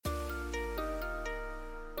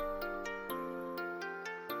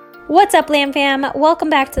What's up, Lamb Fam? Welcome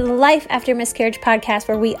back to the Life After Miscarriage podcast,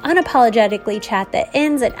 where we unapologetically chat the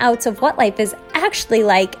ins and outs of what life is actually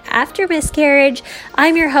like after miscarriage.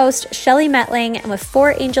 I'm your host, Shelly Metling, and with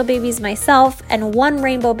 4 angel babies myself and 1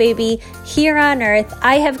 rainbow baby here on earth,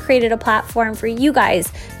 I have created a platform for you guys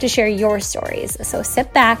to share your stories. So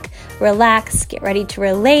sit back, relax, get ready to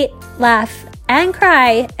relate, laugh, and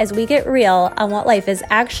cry as we get real on what life is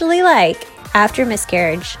actually like after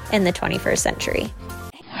miscarriage in the 21st century.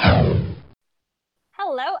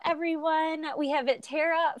 Hello, everyone. We have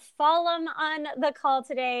Tara Follum on the call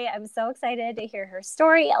today. I'm so excited to hear her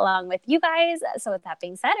story along with you guys. So with that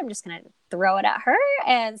being said, I'm just going to throw it at her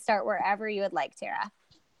and start wherever you would like, Tara.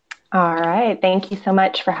 All right. Thank you so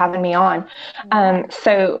much for having me on.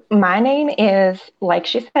 So my name is, like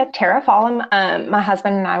she said, Tara Follum. My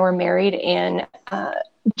husband and I were married in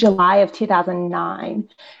July of 2009.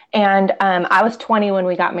 And I was 20 when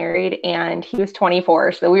we got married and he was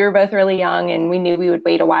 24. So we were both really young and we knew we would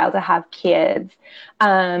wait a while to have kids.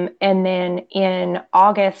 And then in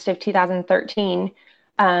August of 2013,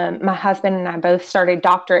 my husband and I both started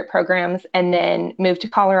doctorate programs and then moved to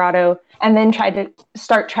Colorado and then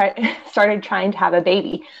started trying to have a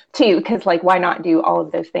baby too. Because why not do all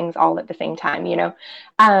of those things all at the same time, you know?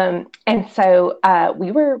 And so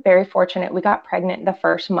we were very fortunate. We got pregnant the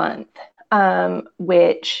first month.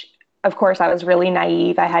 Which of course I was really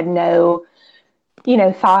naive. I had no,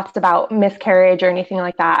 thoughts about miscarriage or anything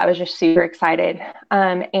like that. I was just super excited.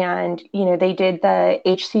 And, they did the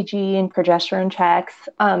HCG and progesterone checks.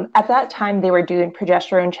 At that time they were doing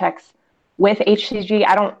progesterone checks with HCG.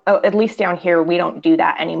 At least down here, we don't do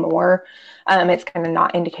that anymore. It's kind of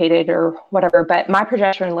not indicated or whatever, but my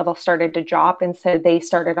progesterone level started to drop. And so they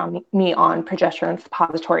started me on progesterone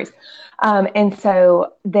suppositories. And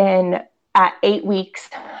so then at 8 weeks,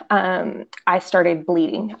 I started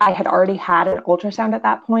bleeding. I had already had an ultrasound at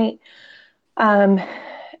that point.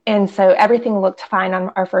 And so everything looked fine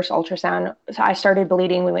on our first ultrasound. So I started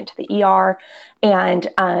bleeding. We went to the ER and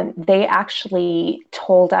they actually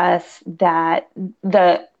told us that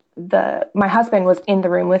my husband was in the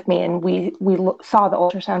room with me and we saw the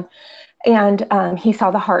ultrasound and he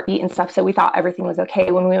saw the heartbeat and stuff. So we thought everything was okay.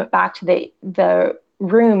 When we went back to the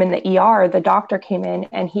room in the ER, the doctor came in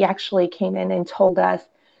and he actually came in and told us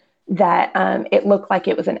that it looked like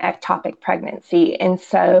it was an ectopic pregnancy. And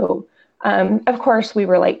so, of course, we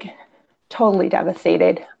were totally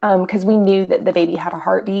devastated because we knew that the baby had a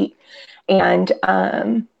heartbeat and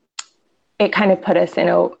it kind of put us in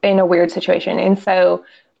a weird situation. And so,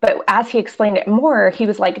 but as he explained it more, he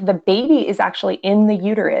was like, the baby is actually in the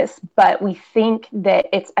uterus, but we think that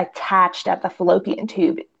it's attached at the fallopian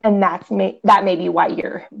tube. And that may be why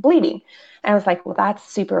you're bleeding. And I was like, well,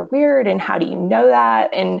 that's super weird. And how do you know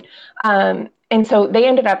that? And so they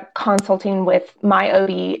ended up consulting with my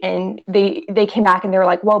OB and they came back and they were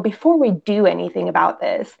like, well, before we do anything about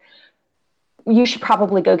this, you should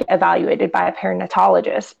probably go get evaluated by a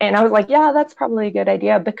perinatologist. And I was like, yeah, that's probably a good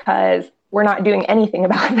idea because we're not doing anything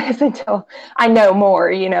about this until I know more,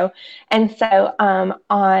 And so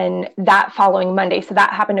on that following Monday, so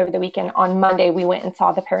that happened over the weekend. On Monday, we went and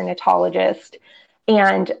saw the perinatologist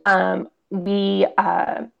and we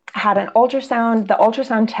had an ultrasound. The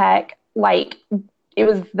ultrasound tech, it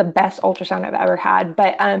was the best ultrasound I've ever had.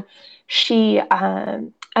 But she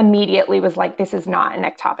immediately was like, this is not an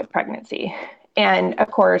ectopic pregnancy. And of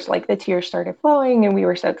course, the tears started flowing and we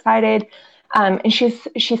were so excited. And she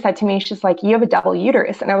said to me, she's like, you have a double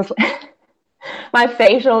uterus. And I was like, my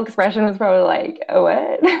facial expression was probably like, oh,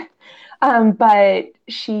 what? But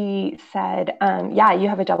she said, yeah, you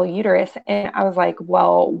have a double uterus. And I was like,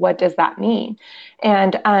 well, what does that mean?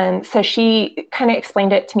 And so she kind of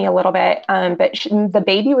explained it to me a little bit. But the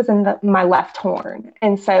baby was in my left horn.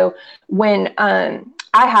 And so when I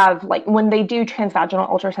have when they do transvaginal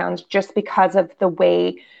ultrasounds, just because of the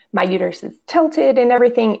way my uterus is tilted and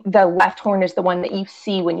everything, the left horn is the one that you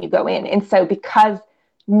see when you go in. And so because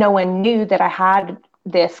no one knew that I had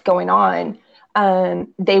this going on,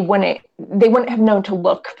 they wouldn't have known to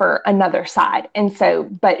look for another side. And so,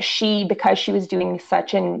 but because she was doing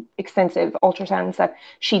such an extensive ultrasound and stuff,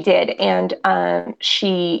 she did. And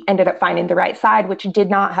she ended up finding the right side, which did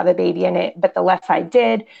not have a baby in it, but the left side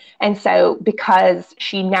did. And so because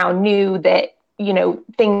she now knew that,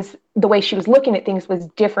 things, the way she was looking at things was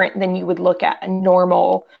different than you would look at a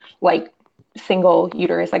normal, single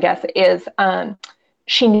uterus, I guess, is,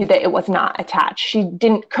 she knew that it was not attached. She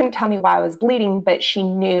couldn't tell me why I was bleeding, but she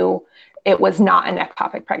knew it was not an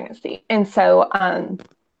ectopic pregnancy. And so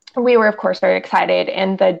we were, of course, very excited.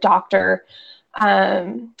 And the doctor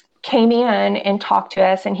came in and talked to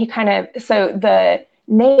us. And he so the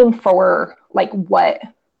name for what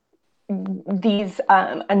these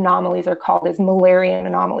anomalies are called as Müllerian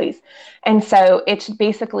anomalies. And so it's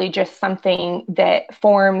basically just something that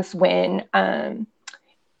forms when when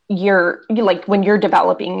you're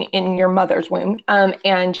developing in your mother's womb,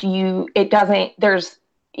 and there's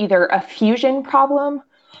either a fusion problem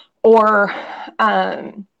or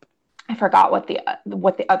I forgot what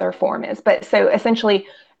the other form is. But so essentially,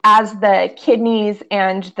 as the kidneys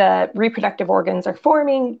and the reproductive organs are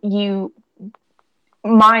forming,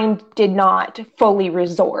 mine did not fully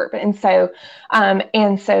resorb. And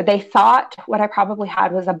so they thought what I probably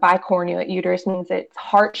had was a bicornuate uterus, means it's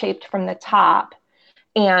heart-shaped from the top.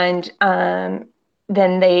 And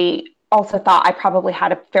then they also thought I probably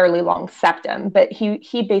had a fairly long septum. But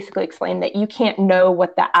he basically explained that you can't know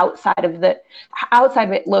what the outside of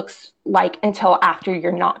it looks like until after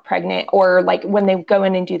you're not pregnant, or like when they go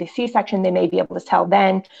in and do the C-section, they may be able to tell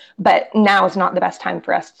then. But now is not the best time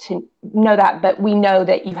for us to know that. But we know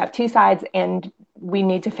that you have two sides, and we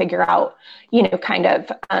need to figure out, kind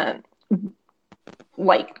of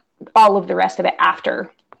like all of the rest of it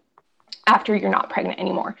after you're not pregnant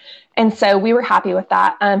anymore. And so we were happy with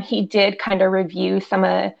that. He did kind of review some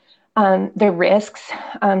of the risks.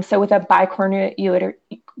 So with a bicornuate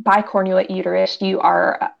uterus, you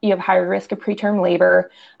have higher risk of preterm labor.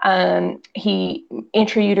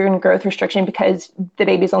 Intrauterine growth restriction, because the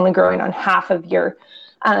baby's only growing on half of your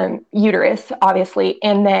uterus, obviously.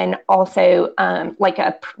 And then also like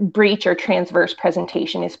a breech or transverse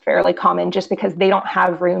presentation is fairly common, just because they don't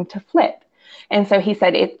have room to flip. And so he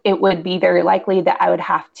said it would be very likely that I would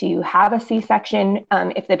have to have a C-section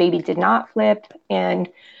if the baby did not flip. And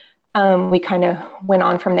we kind of went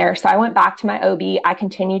on from there. So I went back to my OB. I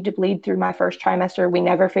continued to bleed through my first trimester. We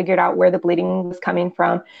never figured out where the bleeding was coming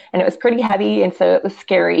from. And it was pretty heavy. And so it was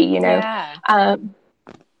scary, Yeah.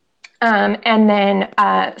 And then,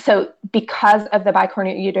 so because of the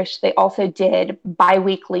bicornuate uterus, they also did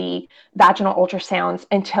biweekly vaginal ultrasounds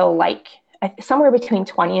until like somewhere between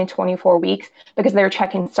 20 and 24 weeks, because they were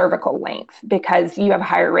checking cervical length, because you have a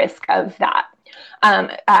higher risk of that,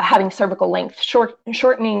 having cervical length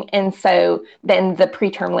shortening. And so then the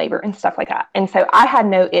preterm labor and stuff like that. And so I had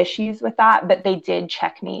no issues with that, but they did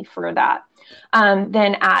check me for that.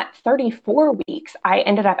 Then at 34 weeks, I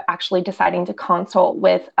ended up actually deciding to consult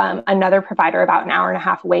with another provider about an hour and a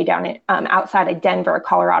half away down at, outside of Denver,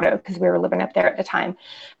 Colorado, because we were living up there at the time.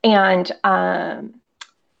 And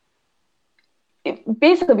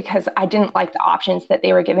basically because I didn't like the options that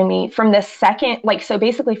they were giving me from the second, so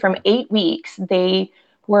basically from 8 weeks, they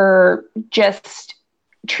were just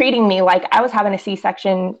treating me like I was having a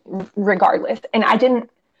C-section regardless. And I didn't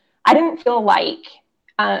feel like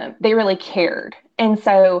they really cared. And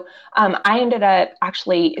so I ended up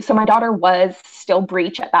so my daughter was still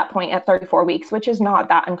breech at that point at 34 weeks, which is not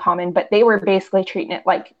that uncommon, but they were basically treating it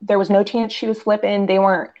like there was no chance she was flipping. They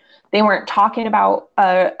weren't talking about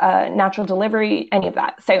natural delivery, any of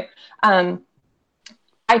that. So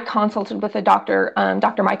I consulted with a doctor,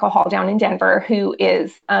 Dr. Michael Hall down in Denver, who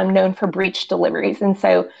is known for breech deliveries. And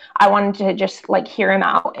so I wanted to just hear him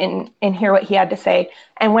out and hear what he had to say.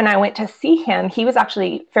 And when I went to see him, he was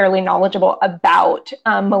actually fairly knowledgeable about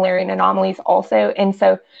Müllerian anomalies also. And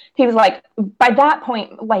so he was like, by that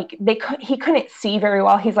point, he couldn't see very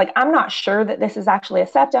well. He's like, I'm not sure that this is actually a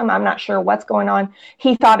septum. I'm not sure what's going on.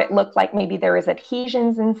 He thought it looked like maybe there was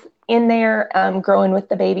adhesions in there growing with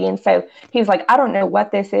the baby. And so he was like, I don't know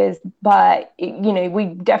what this is, but we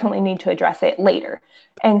definitely need to address it later.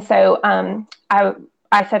 And so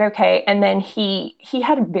I said, okay. And then he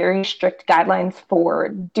had very strict guidelines for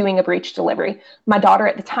doing a breech delivery. My daughter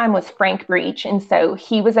at the time was frank breech. And so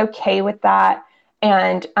he was okay with that.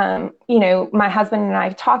 And, my husband and I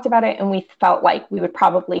talked about it, and we felt like we would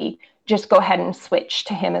probably just go ahead and switch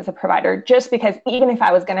to him as a provider, just because even if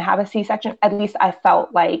I was going to have a C-section, at least I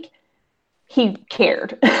felt like he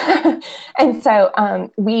cared. And so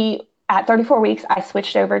at 34 weeks, I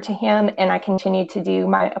switched over to him, and I continued to do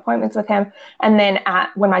my appointments with him. And then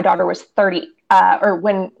when my daughter was 30, or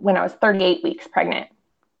when I was 38 weeks pregnant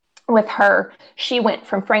with her, she went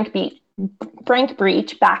from frank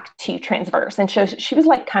breech back to transverse. And she was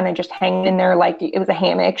kind of just hanging in there like it was a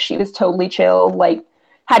hammock. She was totally chill,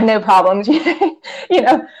 had no problems,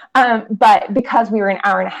 but because we were an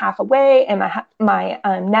hour and a half away, and my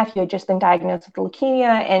nephew had just been diagnosed with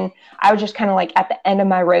leukemia, and I was just kind of at the end of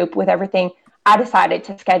my rope with everything, I decided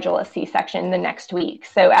to schedule a C-section the next week.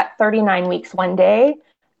 So at 39 weeks, one day,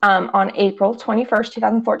 on April 21st,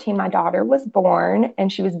 2014, my daughter was born,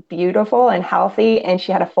 and she was beautiful and healthy, and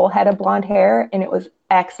she had a full head of blonde hair, and it was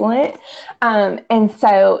excellent.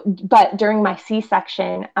 But during my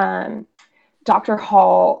C-section, Dr.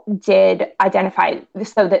 Hall did identify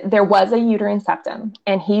so that there was a uterine septum,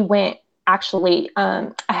 and he went actually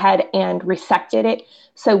ahead and resected it.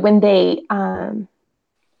 So when they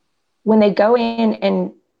go in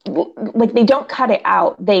and like they don't cut it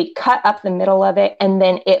out, they cut up the middle of it, and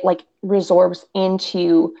then it like resorbs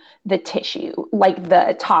into the tissue, like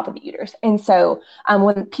the top of the uterus. And so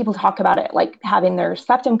when people talk about it like having their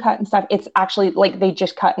septum cut and stuff, it's actually like they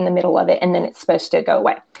just cut in the middle of it, and then it's supposed to go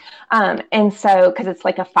away. And so because it's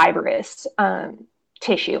like a fibrous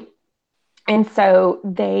tissue. And so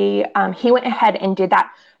he went ahead and did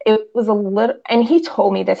that. It was a little, and he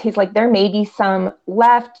told me this, he's like, there may be some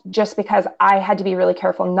left just because I had to be really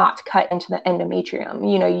careful not to cut into the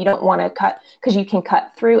endometrium. You know, you don't want to cut because you can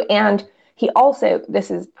cut through. And he also, this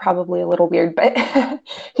is probably a little weird, but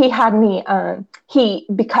he had me,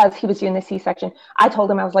 because he was doing the C-section, I told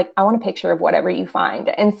him, I was like, I want a picture of whatever you find.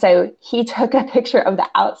 And so he took a picture of the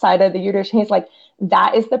outside of the uterus, and he's like,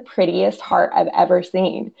 that is the prettiest heart I've ever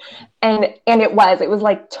seen. And it was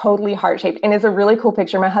like totally heart shaped. And it's a really cool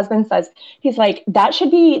picture. My husband says, he's like, that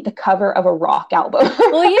should be the cover of a rock album.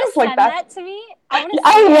 Will you send that to me? I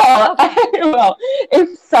will. Okay. I will.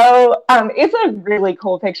 It's so, it's a really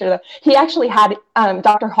cool picture though. He actually had,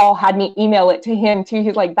 Dr. Hall had me email it to him too.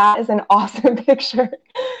 He's like, that is an awesome picture.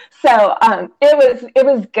 So, it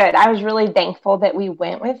was good. I was really thankful that we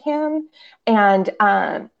went with him,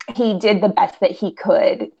 and, he did the best that he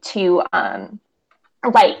could to,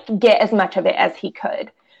 like get as much of it as he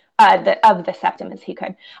could, of the septum as he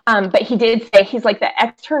could. But he did say, he's like, the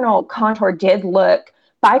external contour did look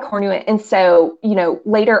bicornuate. And so, you know,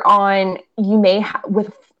 later on, you may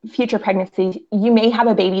with future pregnancies, you may have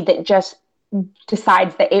a baby that just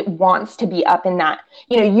decides that it wants to be up in that.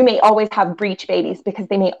 You know, you may always have breech babies because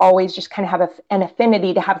they may always just kind of have an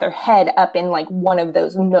affinity to have their head up in like one of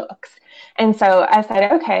those nooks. And so I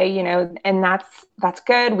said, okay, you know, and that's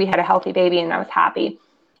good. We had a healthy baby, and I was happy.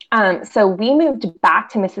 So we moved back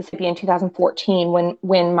to Mississippi in 2014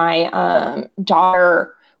 when my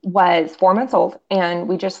daughter was 4 months old, and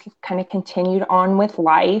we just kind of continued on with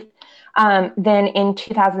life. Then in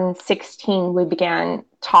 2016, we began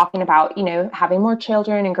talking about, you know, having more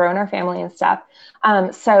children and growing our family and stuff.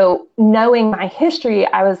 So knowing my history,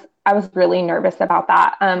 I was really nervous about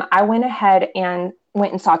that. I went ahead and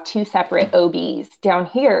went and saw 2 separate OBs down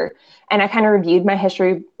here, and I kind of reviewed my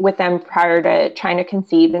history with them prior to trying to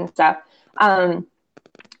conceive and stuff.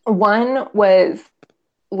 One was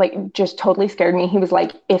like just totally scared me. He was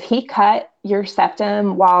like, if he cut your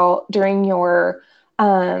septum during your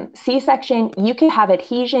C-section, you could have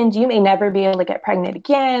adhesions. You may never be able to get pregnant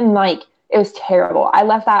again. Like, it was terrible. I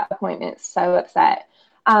left that appointment so upset.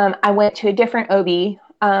 I went to a different OB,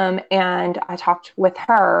 and I talked with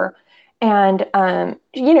her, and,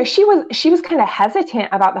 you know, she was kind of hesitant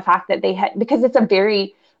about the fact that because it's a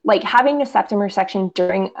very, like, having a septum resection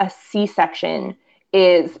during a C-section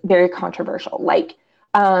is very controversial. Like,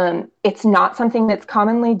 it's not something that's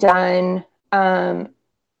commonly done.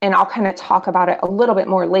 And I'll kind of talk about it a little bit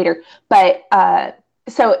more later, but,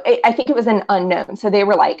 so I think it was an unknown. So they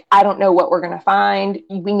were like, I don't know what we're going to find.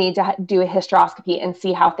 We need to do a hysteroscopy and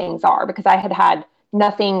see how things are, because I had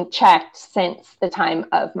nothing checked since the time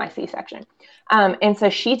of my C-section. And so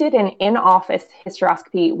she did an in-office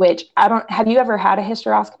hysteroscopy, which have you ever had a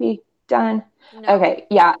hysteroscopy done? No. Okay.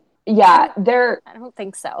 Yeah. I don't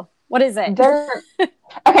think so. What is it?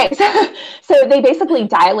 Okay. So they basically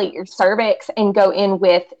dilate your cervix and go in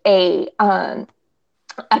with a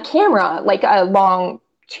camera, like a long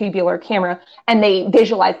tubular camera, and they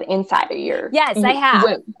visualize the inside of your Yes, I have.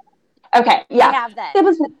 womb. Okay. Yeah. I have that. It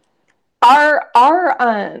was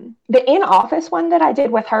the in-office one that I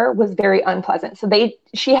did with her was very unpleasant. So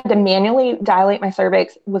she had to manually dilate my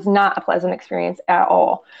cervix. Was not a pleasant experience at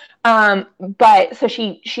all. But so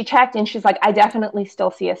she checked, and she's like, I definitely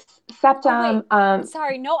still see a septum. Oh, wait.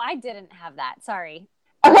 Sorry. No, I didn't have that. Sorry.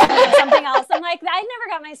 Okay. Something else. I'm like, I never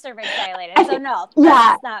got my cervix dilated. So no.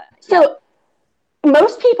 Yeah. Not, so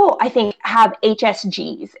most people, I think, have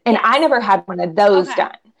HSGs, and yes. I never had one of those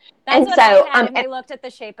done. That's and what so, I had, and they looked at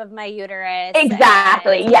the shape of my uterus.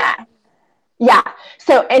 Exactly. Yeah.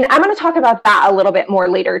 So, and I'm going to talk about that a little bit more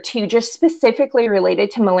later too, just specifically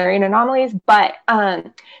related to Müllerian anomalies. But,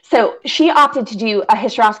 so she opted to do a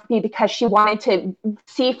hysteroscopy because she wanted to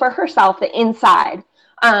see for herself the inside,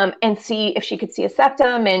 and see if she could see a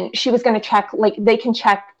septum. And she was going to check, like, they can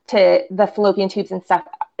check to the fallopian tubes and stuff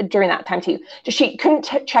during that time too. She couldn't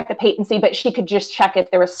check the patency, but she could just check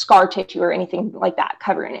if there was scar tissue or anything like that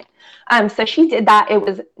covering it. So she did that. It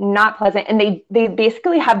was not pleasant. And they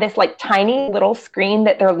basically have this like tiny little screen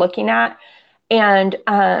that they're looking at. And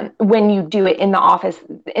when you do it in the office,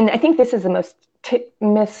 and I think this is the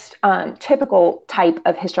most typical type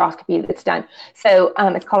of hysteroscopy that's done. So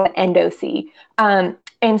it's called an endo-C.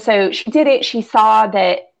 And so she did it. She saw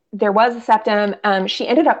that there was a septum. She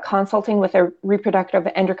ended up consulting with a reproductive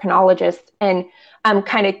endocrinologist and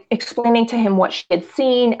kind of explaining to him what she had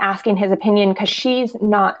seen, asking his opinion, because she's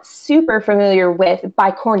not super familiar with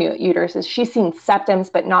bicornuate uteruses. She's seen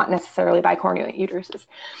septums, but not necessarily bicornuate uteruses.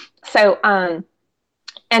 So, and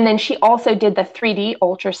then she also did the 3D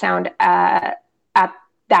ultrasound at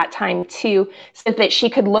that time too, so that she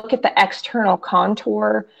could look at the external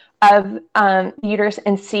contour of uterus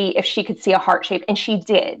and see if she could see a heart shape. And she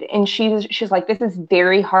did. And she's like, this is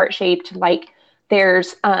very heart shaped. Like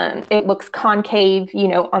there's, it looks concave,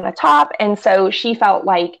 on the top. And so she felt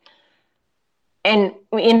like, and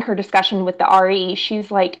in her discussion with the RE,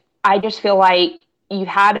 she's like, I just feel like you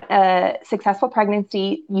had a successful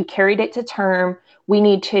pregnancy, you carried it to term. We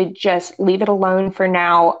need to just leave it alone for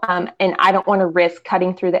now. And I don't want to risk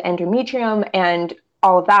cutting through the endometrium and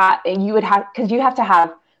all of that. And you would have, because you have to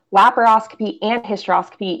have laparoscopy and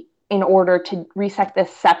hysteroscopy in order to resect the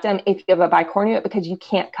septum if you have a bicornuate, because you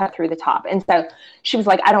can't cut through the top. And so she was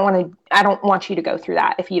like, I don't want you to go through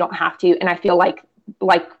that if you don't have to. And I feel like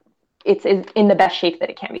it's in the best shape that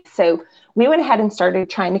it can be. So we went ahead and started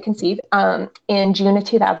trying to conceive in June of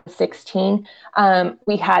 2016.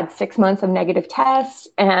 We had 6 months of negative tests,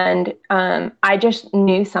 and I just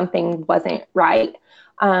knew something wasn't right.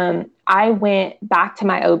 I went back to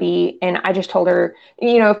my OB and I just told her,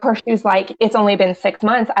 of course she was like, it's only been 6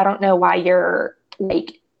 months. I don't know why you're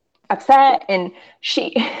like upset. And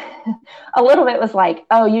she a little bit was like,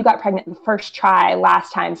 oh, you got pregnant the first try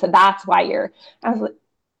last time. So that's why I was like,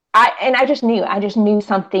 I just knew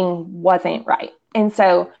something wasn't right. And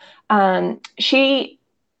so she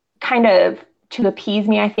kind of, to appease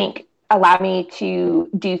me, I think, allowed me to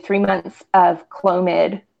do 3 months of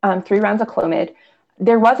Clomid, 3 rounds of Clomid.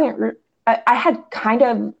 There wasn't, I had kind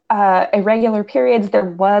of irregular periods. There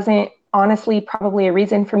wasn't honestly probably a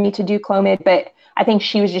reason for me to do Clomid, but I think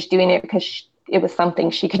she was just doing it because it was something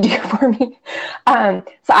she could do for me.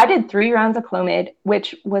 So I did 3 rounds of Clomid,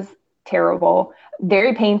 which was terrible,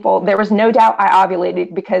 very painful. There was no doubt I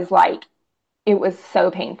ovulated because it was so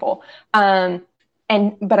painful. But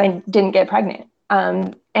I didn't get pregnant.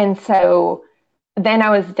 And so then I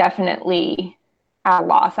was definitely at a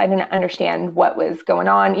loss. I didn't understand what was going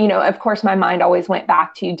on. Of course, my mind always went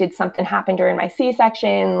back to, did something happen during my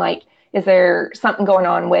C-section? Like, is there something going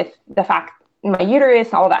on with the fact my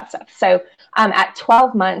uterus, all that stuff. So at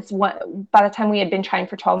 12 months, by the time we had been trying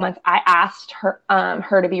for 12 months, I asked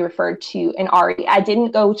her to be referred to an RE. I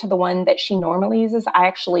didn't go to the one that she normally uses. I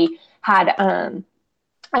actually had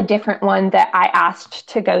a different one that I asked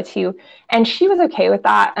to go to, and she was okay with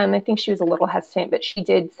that. I think she was a little hesitant, but she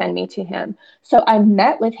did send me to him. So I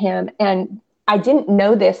met with him, and I didn't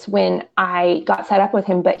know this when I got set up with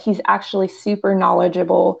him, but he's actually super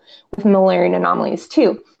knowledgeable with Mullerian anomalies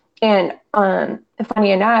too. And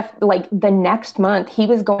funny enough, the next month, he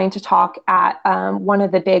was going to talk at one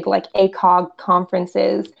of the big ACOG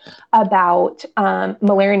conferences about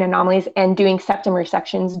Mullerian anomalies and doing septum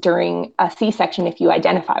resections during a C-section if you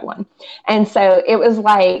identify one. And so it was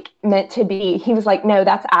meant to be. He was like, no,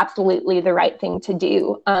 that's absolutely the right thing to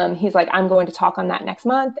do. He's like, I'm going to talk on that next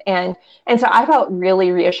month. And so I felt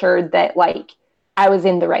really reassured that I was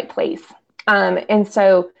in the right place. And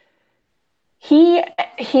so he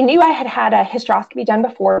knew I had a hysteroscopy done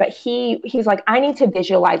before, but he's like, I need to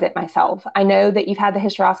visualize it myself. I know that you've had the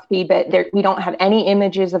hysteroscopy, but we don't have any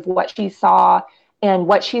images of what she saw, and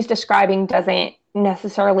what she's describing doesn't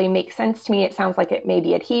necessarily make sense to me. It sounds like it may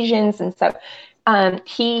be adhesions. And so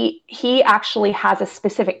he actually has a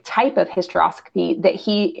specific type of hysteroscopy that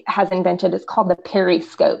he has invented. It's called the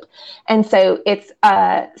periscope. And so it's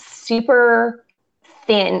super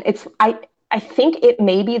thin. I think it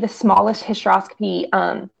may be the smallest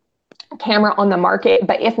hysteroscopy camera on the market,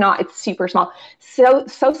 but if not, it's super small. So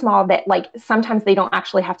small that sometimes they don't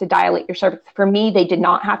actually have to dilate your cervix. For me, they did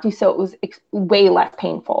not have to, so it was way less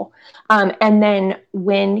painful. And then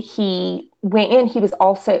when he went in,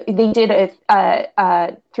 they did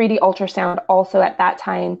a 3D ultrasound also at that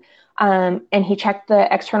time. And he checked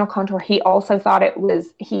the external contour. He also thought it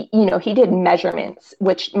was, he did measurements,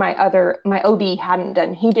 which my OB hadn't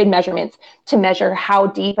done. He did measurements to measure how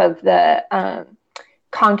deep of the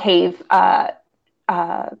concave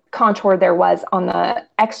contour there was on the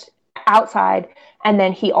outside. And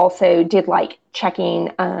then he also did checking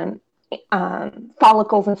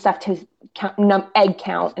follicles and stuff to count egg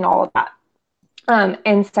count and all of that.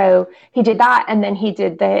 And so he did that. And then he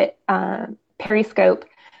did the periscope.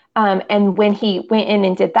 And when he went in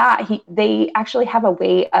and did that, they actually have a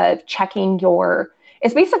way of checking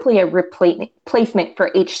it's basically a replacement for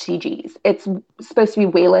HCGs. It's supposed to be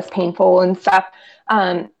way less painful and stuff,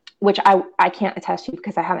 which I can't attest to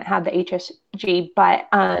because I haven't had the HCG, but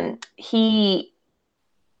he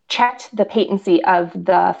checked the patency of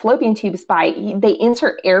the fallopian tubes they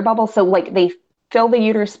insert air bubbles. So like they fill the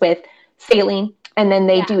uterus with saline and then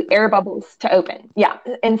they do air bubbles to open. Yeah.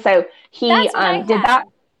 And so he did that.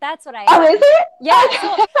 That's what I Oh, is it? Yeah. So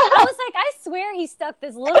I was like, I swear he stuck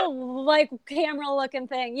this little like camera looking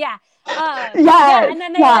thing. Yeah. And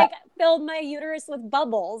then they like filled my uterus with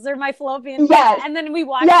bubbles or my fallopian. Yes. And then we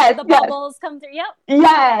watched the bubbles come through. Yep.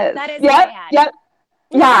 Yes. That is what I had. Yep.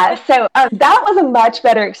 Yeah, so that was a much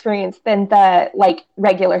better experience than the like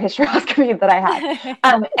regular hysteroscopy that I had.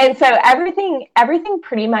 And so everything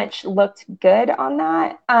pretty much looked good on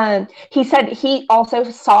that. He said he also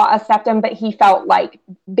saw a septum, but he felt like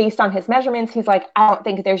based on his measurements, he's like, I don't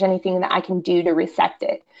think there's anything that I can do to resect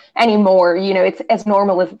it anymore. You know, it's as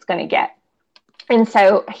normal as it's going to get. And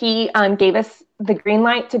so he gave us the green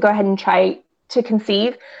light to go ahead and try to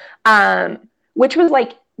conceive, which was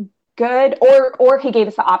like, good, or he gave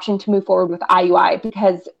us the option to move forward with IUI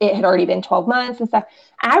because it had already been 12 months and stuff.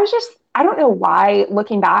 And I don't know why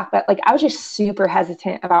looking back, but like I was just super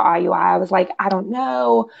hesitant about IUI. I was like, I don't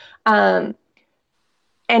know. And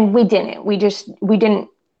we didn't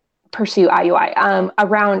pursue IUI.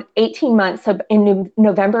 Around 18 months, so in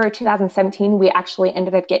November of 2017, we actually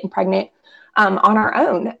ended up getting pregnant on our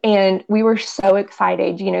own. And we were so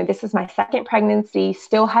excited. You know, this is my second pregnancy,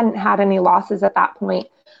 still hadn't had any losses at that point.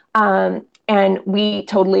 And we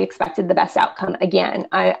totally expected the best outcome again.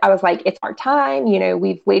 I was like, it's our time, you know,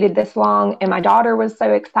 we've waited this long, and my daughter was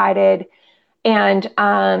so excited. And,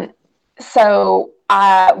 so,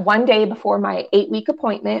 one day before my 8-week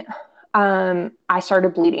appointment, I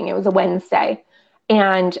started bleeding. It was a Wednesday,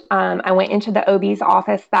 and, I went into the OB's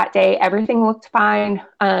office that day. Everything looked fine.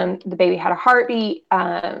 The baby had a heartbeat.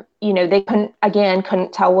 You know, they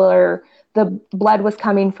couldn't tell where the blood was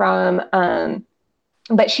coming from.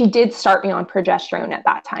 But she did start me on progesterone at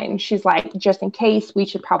that time. She's like, just in case, we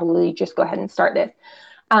should probably just go ahead and start this.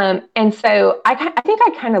 And so I think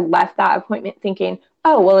I kind of left that appointment thinking,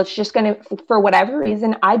 oh, well, it's just going to, for whatever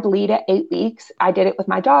reason, I bleed at 8 weeks. I did it with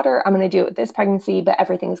my daughter. I'm going to do it with this pregnancy, but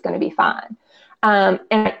everything's going to be fine.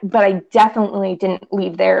 But I definitely didn't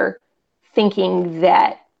leave there thinking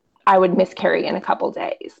that I would miscarry in a couple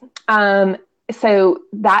days. So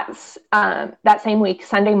that's that same week,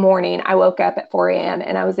 Sunday morning, I woke up at 4 a.m.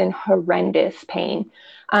 and I was in horrendous pain.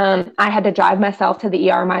 I had to drive myself to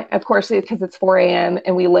the ER. Of course, because it's 4 a.m.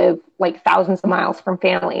 and we live like thousands of miles from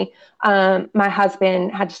family. My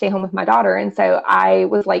husband had to stay home with my daughter. And so I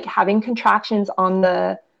was like having contractions on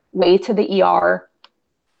the way to the ER.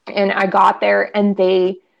 And I got there and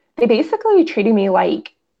they basically treated me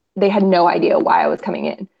like they had no idea why I was coming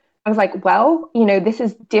in. I was like, well, you know, this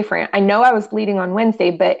is different. I know I was bleeding on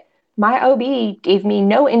Wednesday, but my OB gave me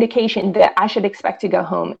no indication that I should expect to go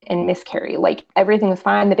home and miscarry. Like everything was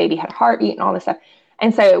fine. The baby had a heartbeat and all this stuff.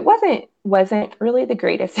 And so it wasn't really the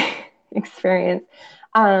greatest experience.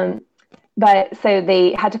 But so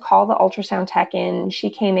they had to call the ultrasound tech in.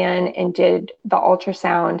 She came in and did the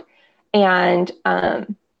ultrasound, and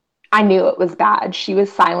I knew it was bad. She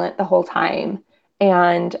was silent the whole time.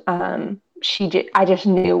 And I just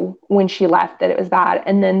knew when she left that it was bad.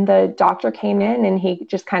 And then the doctor came in and he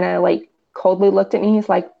just kind of like coldly looked at me. He's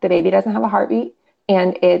like, the baby doesn't have a heartbeat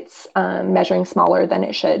and it's measuring smaller than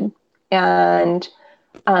it should. And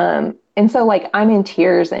so like I'm in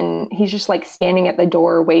tears and he's just like standing at the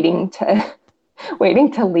door waiting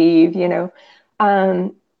to leave, you know?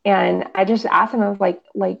 And I just asked him, I was like,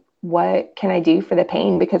 what can I do for the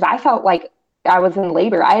pain? Because I felt like I was in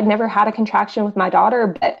labor. I had never had a contraction with my daughter,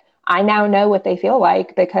 but I now know what they feel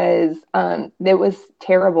like because it was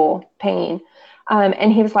terrible pain.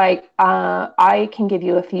 And he was like, I can give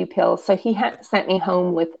you a few pills. So he sent me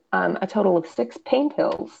home with a total of 6 pain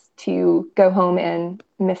pills to go home and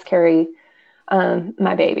miscarry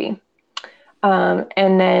my baby.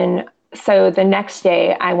 And then, so the next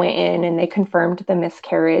day I went in and they confirmed the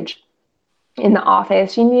miscarriage in the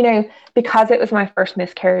office. And, you know, because it was my first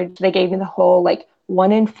miscarriage, they gave me the whole like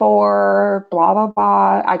 1 in 4, blah, blah,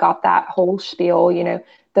 blah. I got that whole spiel, you know,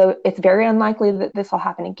 though it's very unlikely that this will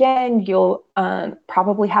happen again. You'll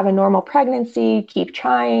probably have a normal pregnancy, keep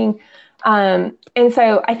trying. And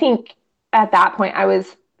so I think at that point I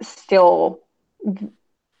was still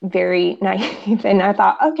very naive and I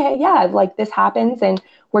thought, okay, yeah, like this happens and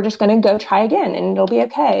we're just going to go try again and it'll be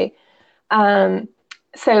okay.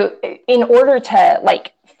 So in order to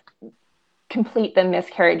like complete the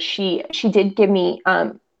miscarriage, she did give me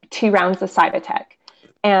 2 rounds of Cytotec,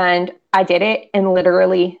 and I did it, and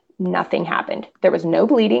literally nothing happened. There was no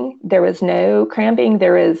bleeding, there was no cramping,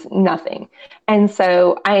 there was nothing. And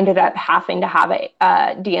so I ended up having to have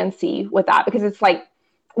a D&C with that, because it's like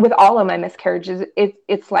with all of my miscarriages,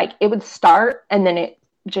 it's like it would start and then it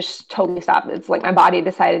just totally stopped. It's like my body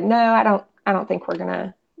decided, no, I don't think we're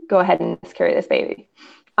gonna go ahead and miscarry this baby.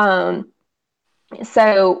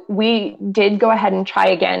 So we did go ahead and try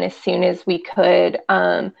again as soon as we could.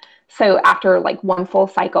 So after like one full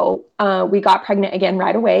cycle, we got pregnant again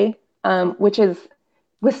right away, which was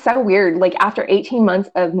so weird. Like after 18 months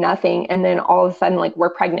of nothing, and then all of a sudden, like we're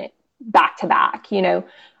pregnant back to back, you know?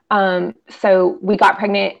 So we got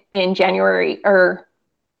pregnant in January, or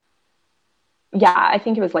yeah, I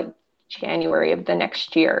think it was like January of the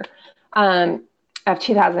next year, of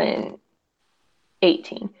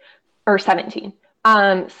 2018 or 17.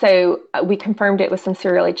 So we confirmed it with some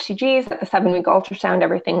serial HCGs at the 7-week ultrasound.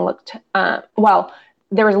 Everything looked, well,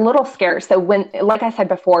 there was a little scare. So when, like I said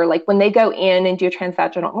before, like when they go in and do a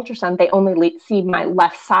transvaginal ultrasound, they only see my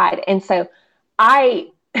left side. And so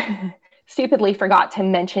I stupidly forgot to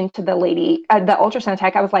mention to the lady, the ultrasound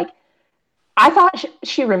tech, I was like, I thought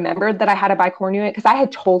she remembered that I had a bicornuate, because I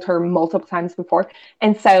had told her multiple times before.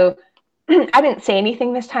 And so I didn't say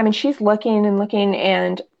anything this time, and she's looking and looking,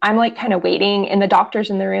 and I'm like kind of waiting, and the doctor's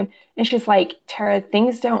in the room, and she's like, Tara,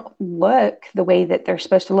 things don't look the way that they're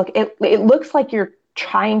supposed to look. It looks like you're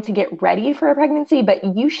trying to get ready for a pregnancy,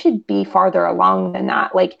 but you should be farther along than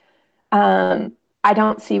that. Like, I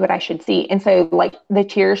don't see what I should see. And so like the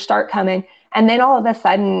tears start coming, and then all of a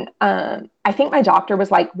sudden, I think my doctor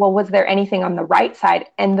was like, well, was there anything on the right side?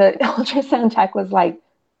 And the ultrasound tech was like,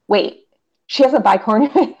 wait, she has a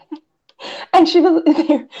bicornuate. And she was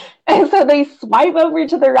there. And so they swipe over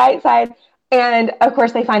to the right side, and of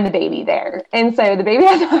course they find the baby there. And so the baby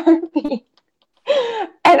has a heartbeat.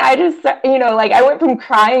 And I just, you know, like I went from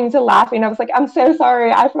crying to laughing. I was like, I'm so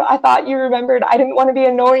sorry. I thought you remembered. I didn't want to be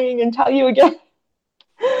annoying and tell you again.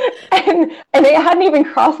 And it hadn't even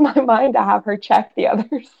crossed my mind to have her check the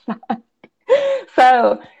other side.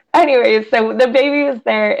 So anyways, so the baby was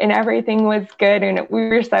there and everything was good, and we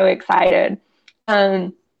were so excited.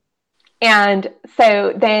 And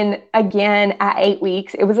so then again, at 8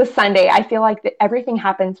 weeks, it was a Sunday. I feel like everything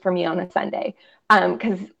happens for me on a Sunday.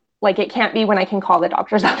 Because like it can't be when I can call the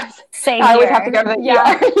doctor's office. Same I always here. have to go to the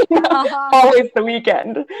ER, you know? Always the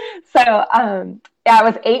weekend. So yeah, it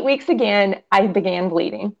was 8 weeks again. I began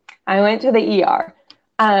bleeding. I went to the ER.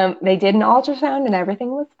 They did an ultrasound and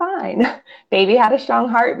everything was fine. Baby had a strong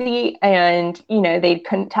heartbeat, and, you know, they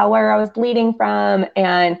couldn't tell where I was bleeding from.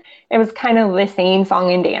 And it was kind of the same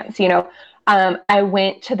song and dance, you know. I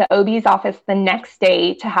went to the OB's office the next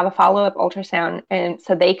day to have a follow-up ultrasound, and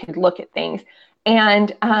so they could look at things.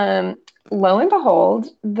 And lo and behold,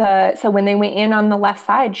 so when they went in on the left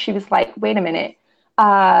side, she was like, wait a minute.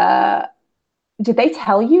 Did they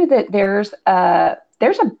tell you that there's a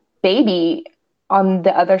baby on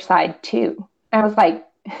the other side too? And I was like,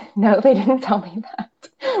 no, they didn't tell me that.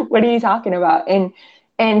 What are you talking about? And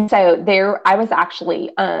so there, I was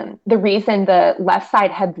actually, the reason the left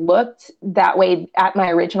side had looked that way at my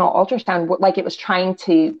original ultrasound, like it was trying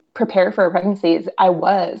to prepare for a pregnancy, is I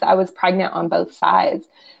was pregnant on both sides.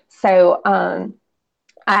 So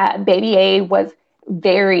baby A was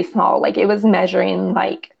very small, like it was measuring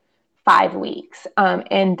like 5 weeks.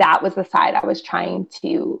 And that was the side I was trying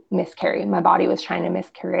to miscarry. My body was trying to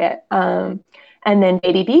miscarry it. And then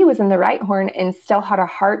baby B was in the right horn and still had a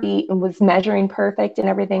heartbeat and was measuring perfect and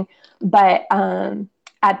everything. But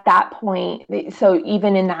at that point, so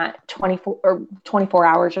even in that 24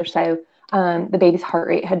 hours or so, the baby's heart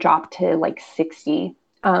rate had dropped to like 60.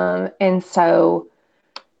 And so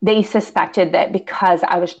they suspected that because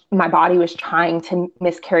my body was trying to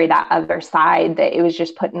miscarry that other side, that it was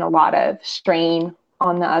just putting a lot of strain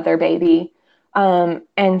on the other baby.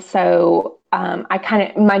 And so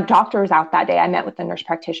my doctor was out that day. I met with the nurse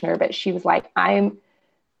practitioner, but she was like,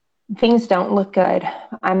 things don't look good.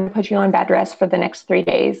 I'm going to put you on bed rest for the next 3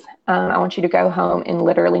 days. I want you to go home and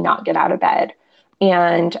literally not get out of bed,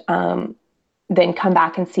 and then come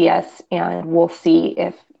back and see us, and we'll see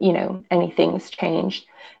if, you know, anything's changed.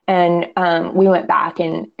 And we went back,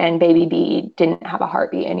 and baby B didn't have a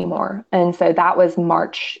heartbeat anymore. And so that was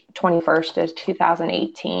March 21st of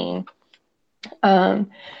 2018. And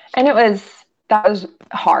that was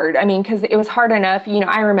hard. I mean, because it was hard enough, you know.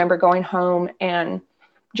 I remember going home and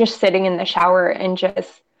just sitting in the shower and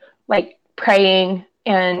just like praying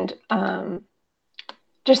and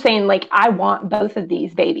just saying, like, I want both of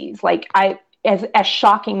these babies. Like, as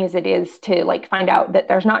shocking as it is to like find out that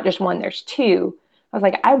there's not just one, there's two, I was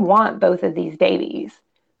like, I want both of these babies,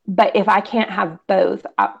 but if I can't have both,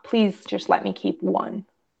 please just let me keep one.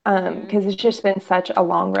 Because it's just been such a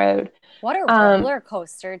long road. What a roller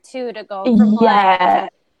coaster too, to go from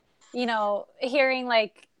like, you know, hearing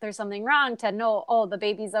like there's something wrong to know, oh, the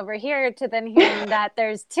baby's over here, to then hearing that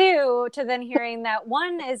there's two, to then hearing that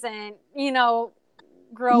one isn't, you know,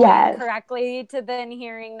 growing correctly, to then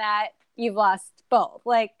hearing that you've lost both.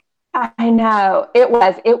 Like, I know it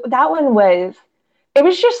was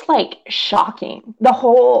just like shocking. The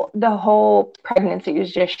whole pregnancy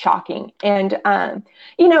was just shocking. And,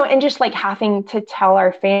 you know, and just like having to tell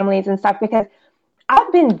our families and stuff, because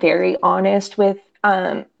I've been very honest with,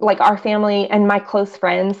 like our family and my close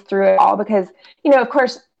friends through it all, because, you know, of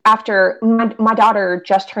course, after my daughter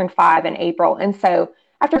just turned 5 in April. And so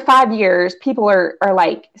after 5 years, people are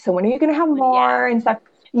like, so when are you going to have more and stuff,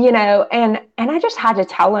 you know? And I just had to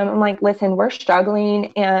tell them, I'm like, listen, we're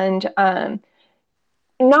struggling. And,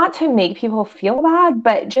 not to make people feel bad,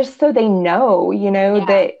 but just so they know, you know,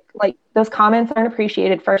 that like those comments aren't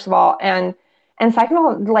appreciated, first of all. And second of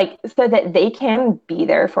all, like, so that they can be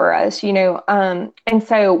there for us, you know? And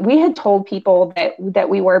so we had told people that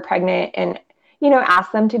we were pregnant, and, you know,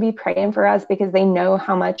 asked them to be praying for us because they know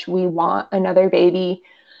how much we want another baby.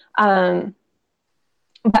 But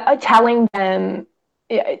telling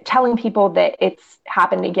people that it's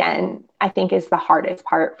happened again, I think is the hardest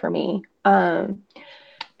part for me.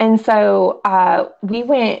 And so we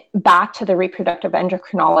went back to the reproductive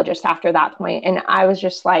endocrinologist after that point. And I was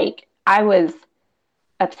just like, I was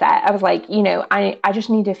upset. I was like, you know, I just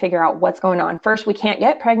need to figure out what's going on. First, we can't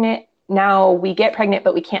get pregnant. Now we get pregnant,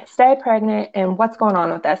 but we can't stay pregnant. And what's going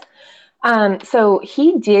on with this? So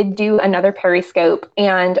he did do another periscope,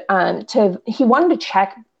 and he wanted to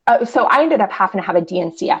check. So I ended up having to have a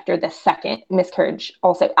D&C after the second miscarriage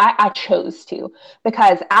also. I chose to,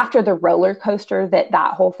 because after the roller coaster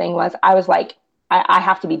that whole thing was, I was like, I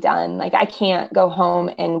have to be done. Like, I can't go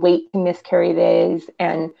home and wait to miscarry this.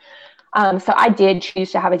 And so I did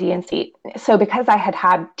choose to have a D&C. So because I had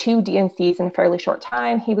had 2 D&Cs in a fairly short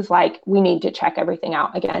time, he was like, we need to check everything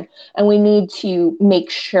out again. And we need to make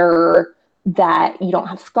sure that you don't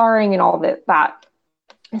have scarring and all that.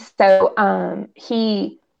 So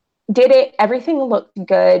he did it. Everything looked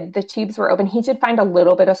good. The tubes were open. He did find a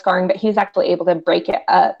little bit of scarring, but he's actually able to break it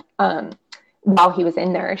up while he was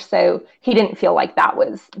in there. So he didn't feel like that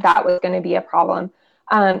was going to be a problem.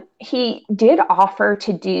 He did offer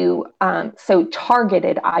to do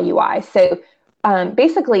targeted IUI. So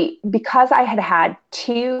basically, because I had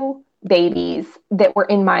 2 babies that were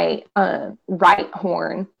in my right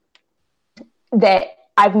horn that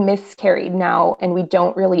I've miscarried now, and we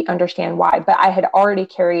don't really understand why, but I had already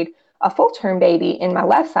carried a full-term baby in my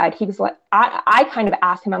left side. He was like, I kind of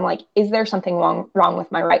asked him, I'm like, is there something wrong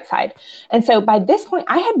with my right side? And so by this point,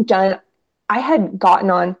 I had gotten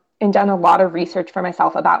on and done a lot of research for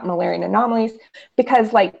myself about Müllerian anomalies,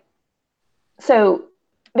 because like, so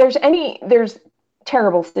there's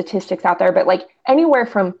terrible statistics out there, but like anywhere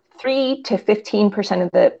from 3 to 15%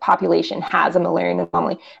 of the population has a Müllerian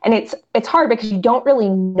anomaly. And it's hard because you don't really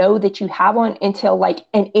know that you have one until like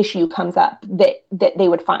an issue comes up that they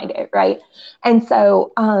would find it, right? And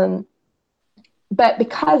so, but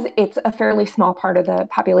because it's a fairly small part of the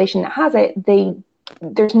population that has it,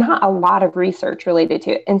 there's not a lot of research related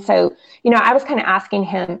to it. And so, you know, I was kind of asking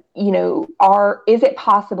him, you know, is it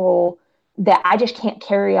possible that I just can't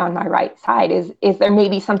carry on my right side? Is there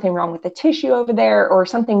maybe something wrong with the tissue over there, or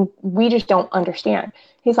something we just don't understand?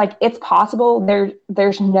 He's like, it's possible.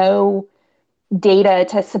 There's no data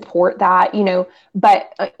to support that, you know,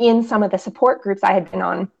 but in some of the support groups I had been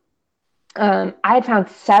on, I had found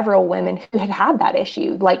several women who had that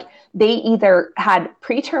issue. Like, they either had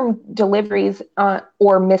preterm deliveries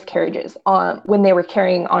or miscarriages when they were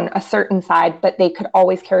carrying on a certain side, but they could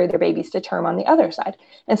always carry their babies to term on the other side.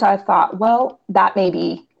 And so I thought, well, that may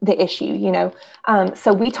be the issue, you know.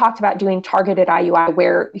 So we talked about doing targeted IUI,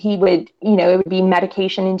 where he would, you know, it would be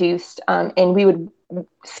medication induced, and we would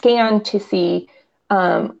scan to see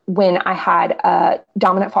when I had a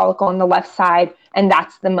dominant follicle on the left side, and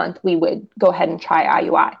that's the month we would go ahead and try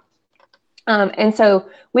IUI. And so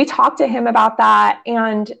we talked to him about that.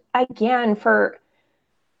 And again,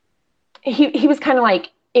 he was kind of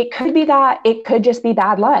like, it could be that, it could just be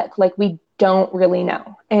bad luck. Like, we don't really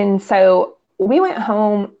know. And so we went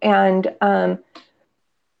home, and I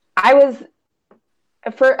was,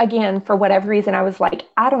 for whatever reason, I was like,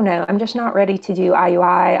 I don't know, I'm just not ready to do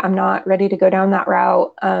IUI. I'm not ready to go down that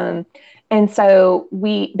route. And so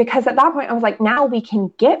because at that point I was like, now we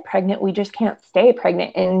can get pregnant. We just can't stay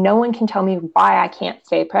pregnant. And no one can tell me why I can't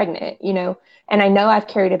stay pregnant, and I know I've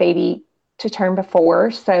carried a baby to term before.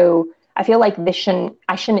 So I feel like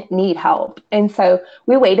I shouldn't need help. And so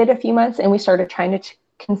we waited a few months and we started trying to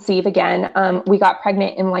conceive again. We got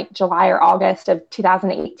pregnant in like July or August of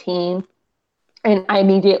 2018. And I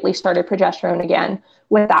immediately started progesterone again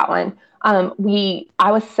with that one.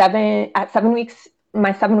 I was at 7 weeks,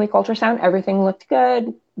 my 7-week ultrasound, everything looked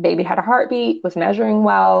good. Baby had a heartbeat, was measuring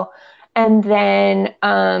well. And then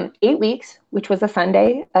 8 weeks, which was a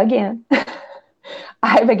Sunday again,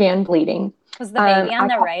 I began bleeding. Was the baby on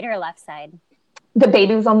the right or left side? The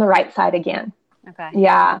baby was on the right side again. Okay.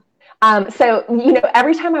 Yeah. So,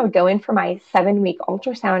 every time I would go in for my 7-week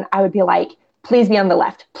ultrasound, I would be like, please be on the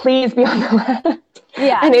left. Please be on the left.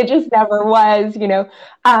 Yeah. And it just never was,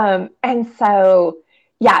 And so,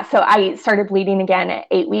 so I started bleeding again at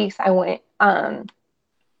 8 weeks. I went and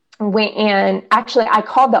actually I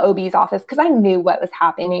called the OB's office because I knew what was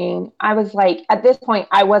happening. I was like, at this point,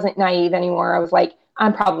 I wasn't naive anymore. I was like,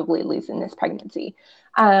 I'm probably losing this pregnancy.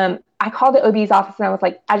 I called the OB's office and I was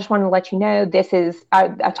like, I just want to let you know, I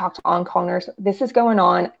talked to on-call nurse. This is going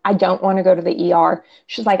on. I don't want to go to the ER.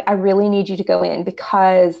 She's like, I really need you to go in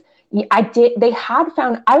because they had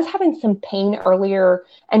found, I was having some pain earlier.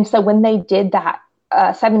 And so when they did that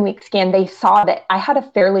 7-week scan, they saw that I had a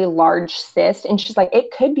fairly large cyst. And she's like, it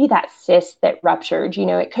could be that cyst that ruptured,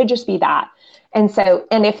 it could just be that. And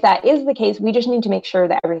if that is the case, we just need to make sure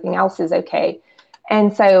that everything else is okay.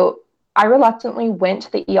 And so I reluctantly went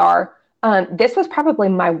to the ER. This was probably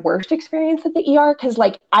my worst experience at the ER because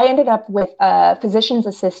I ended up with a physician's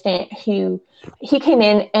assistant he came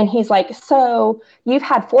in and he's like, so you've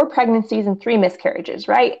had 4 pregnancies and 3 miscarriages,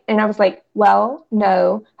 right? And I was like, well,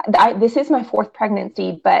 no, this is my 4th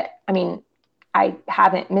pregnancy, but I mean, I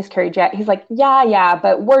haven't miscarried yet. He's like, yeah,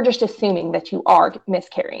 but we're just assuming that you are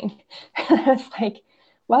miscarrying. And I was like,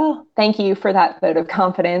 well, thank you for that vote of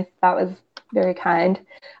confidence. That was very kind.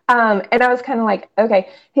 And I was kind of like, okay.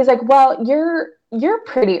 He's like, well, you're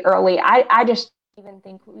pretty early. I just even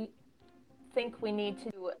think we need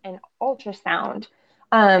to do an ultrasound.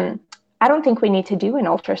 I don't think we need to do an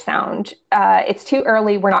ultrasound. It's too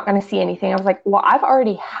early. We're not going to see anything. I was like, well, I've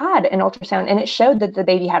already had an ultrasound and it showed that the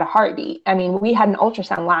baby had a heartbeat. I mean, we had an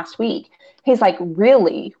ultrasound last week. He's like,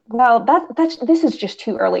 really? Well, this is just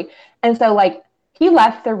too early. And so he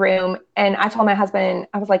left the room and I told my husband,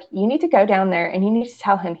 I was like, you need to go down there and you need to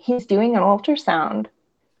tell him he's doing an ultrasound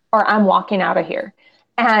or I'm walking out of here.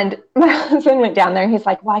 And my husband went down there and he's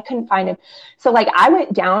like, well, I couldn't find him. So I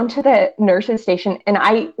went down to the nurse's station and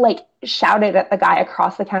I shouted at the guy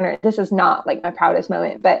across the counter. This is not my proudest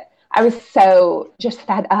moment, but I was so just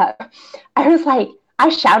fed up. I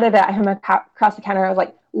shouted at him across the counter. I was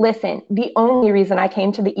like, listen, the only reason I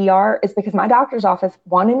came to the ER is because my doctor's office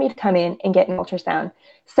wanted me to come in and get an ultrasound.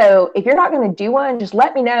 So if you're not going to do one, just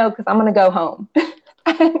let me know because I'm going to go home.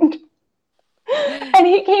 and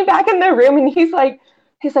he came back in the room and he's like,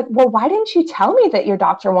 well, why didn't you tell me that your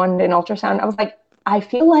doctor wanted an ultrasound? I was like, I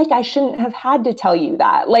feel like I shouldn't have had to tell you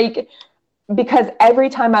that. Because every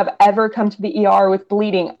time I've ever come to the ER with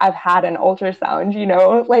bleeding, I've had an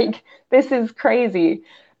ultrasound, this is crazy.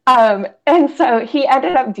 And so he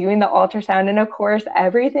ended up doing the ultrasound and of course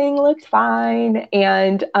everything looked fine.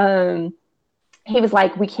 And, he was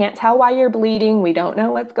like, we can't tell why you're bleeding. We don't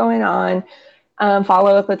know what's going on.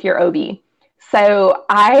 Follow up with your OB. So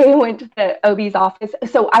I went to the OB's office.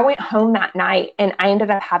 So I went home that night and I ended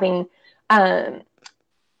up having,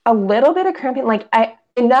 a little bit of cramping,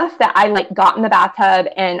 enough that I got in the bathtub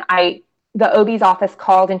and the OB's office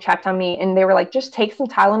called and checked on me and they were like, just take some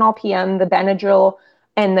Tylenol PM, the Benadryl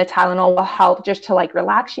and the Tylenol will help just to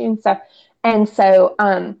relax you and stuff. And so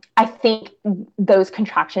I think those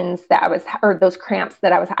contractions those cramps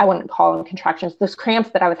that I wouldn't call them contractions, those cramps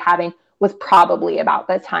that I was having was probably about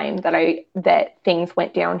the time that things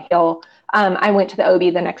went downhill. I went to the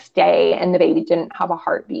OB the next day and the baby didn't have a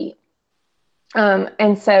heartbeat.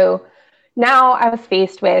 And so now I was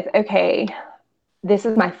faced with, okay, this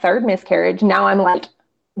is my 3rd miscarriage. Now I'm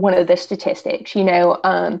one of the statistics,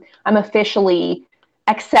 I'm officially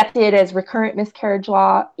accepted as recurrent miscarriage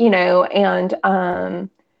law, and I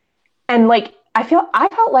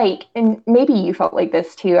felt like, and maybe you felt like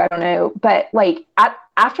this too, I don't know, but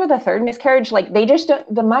after the 3rd miscarriage, they just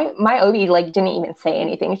don't, my OB didn't even say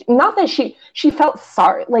anything. Not that she felt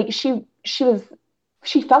sorry, she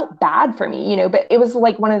felt bad for me, but it was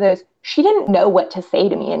one of those, she didn't know what to say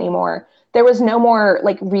to me anymore. There was no more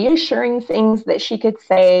reassuring things that she could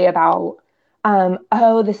say about,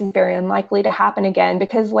 oh, this is very unlikely to happen again,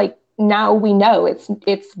 because now we know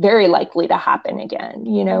it's very likely to happen again,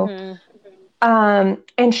 you know? Mm-hmm.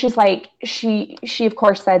 And she's like, she of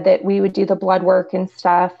course said that we would do the blood work and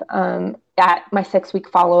stuff, at my 6-week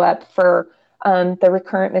follow-up for, the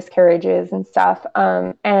recurrent miscarriages and stuff.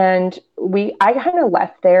 And I kind of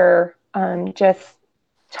left there, just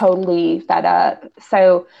totally fed up.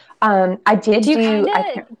 So, I did do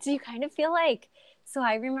you kind of feel like, so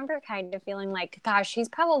I remember kind of feeling like, gosh, he's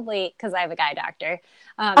probably, because I have a guy doctor,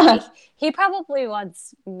 he probably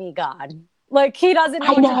wants me gone. Like, he doesn't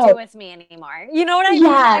know what to do with me anymore. You know what I mean?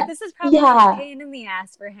 Like, this is probably a pain in the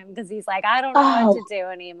ass for him, because he's like, I don't know what to do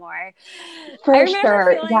anymore. For I remember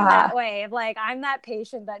sure. feeling that way. Of like, I'm that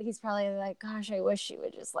patient that he's probably like, gosh, I wish you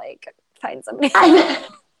would just like find somebody. I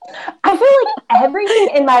feel like everything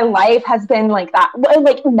in my life has been like that,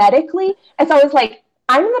 like medically. It's always like,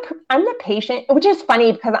 I'm the patient, which is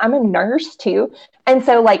funny because I'm a nurse too. And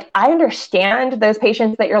so like, I understand those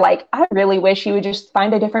patients that you're like, I really wish you would just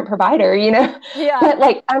find a different provider, you know? Yeah. But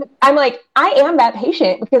like, I'm like, I am that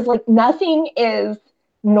patient because like nothing is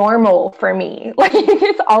normal for me. Like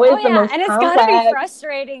it's always the most and it's complex. gotta be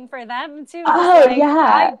frustrating for them too. Oh, like, yeah.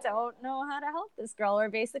 I don't know how to help this girl. We're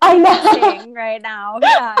basically I know. missing right now.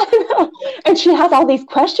 Yeah. I know. And she has all these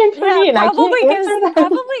questions for me, and probably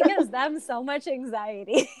gives them so much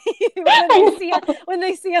anxiety when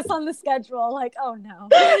they see us on the schedule. Like, oh no.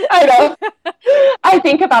 I know. I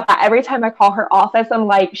think about that every time I call her office. I'm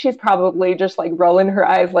like, she's probably just like rolling her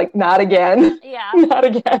eyes, like, not again. Yeah. Not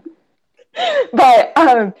again. But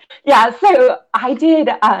yeah, so I did.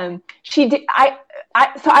 She did.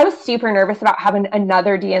 So I was super nervous about having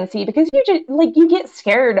another D&C because you get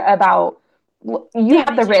scared about. You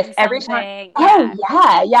have the risk every time. Yeah.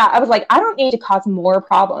 Oh yeah. I was like, I don't need to cause more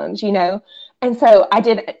problems, you know. And so I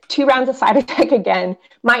did 2 rounds of Cytotec again.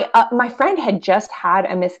 My friend had just had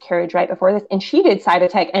a miscarriage right before this, and she did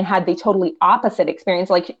Cytotec and had the totally opposite experience.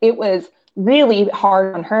 Like it was really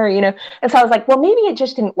hard on her, you know. And so I was like, well, maybe it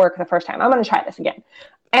just didn't work the first time. I'm going to try this again.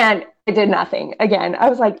 And it did nothing again. I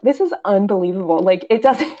was like, this is unbelievable. Like it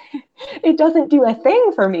doesn't do a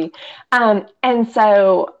thing for me. And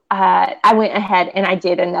so I went ahead and I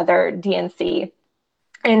did another D&C.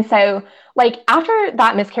 And so like after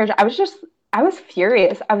that miscarriage, I was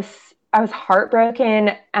furious. I was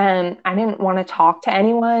heartbroken. I didn't want to talk to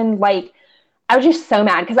anyone. Like I was just so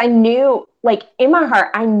mad because I knew, like in my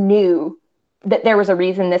heart, I knew that there was a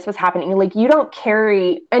reason this was happening. Like you don't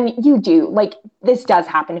carry, and you do, like this does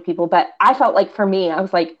happen to people, but I felt like for me, I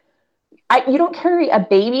was like, you don't carry a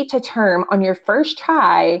baby to term on your first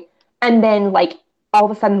try and then like all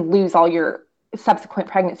of a sudden lose all your subsequent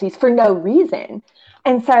pregnancies for no reason.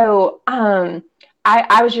 And so I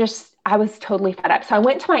was totally fed up. So I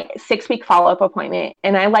went to my 6-week follow-up appointment,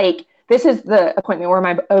 and this is the appointment where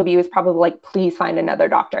my OB was probably like, please find another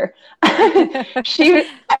doctor. She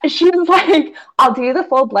was like, I'll do the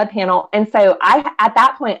full blood panel. And so at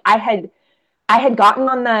that point, I had gotten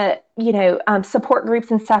on the, support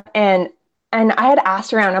groups and stuff. And I had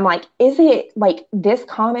asked around, I'm like, is it like this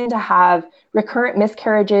common to have recurrent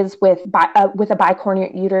miscarriages with a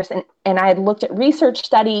bicornuate uterus? And I had looked at research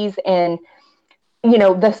studies and,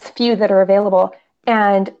 the few that are available,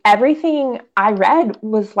 and everything I read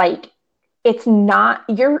was like, it's not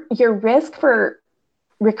your risk for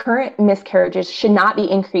recurrent miscarriages should not be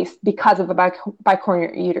increased because of a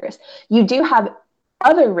bicornuate uterus. You do have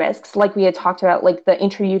other risks, like we had talked about, like the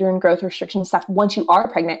intrauterine growth restriction stuff once you are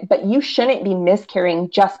pregnant, but you shouldn't be miscarrying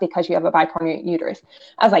just because you have a bicornuate uterus.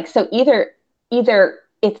 I was like, so either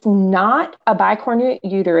it's not a bicornuate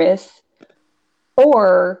uterus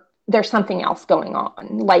or there's something else going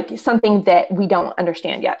on, like something that we don't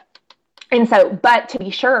understand yet. And so, but to be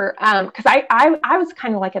sure, because I was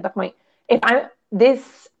kind of like at the point, if I'm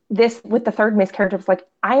this with the 3rd miscarriage, I was like,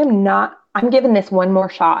 I'm giving this one more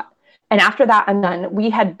shot. And after that, I'm done. We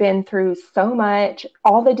had been through so much,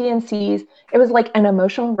 all the D&Cs. It was like an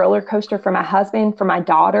emotional roller coaster for my husband, for my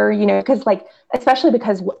daughter, because like, especially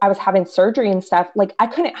because I was having surgery and stuff, like I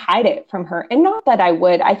couldn't hide it from her. And not that I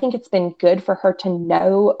would. I think it's been good for her to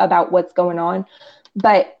know about what's going on.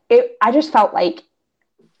 But I just felt like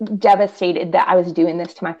devastated that I was doing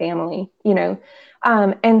this to my family,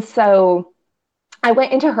 and so I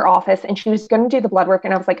went into her office and she was going to do the blood work,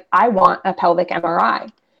 and I was like, I want a pelvic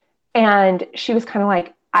MRI. And she was kind of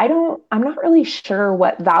like, I'm not really sure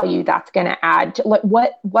what value that's going to add to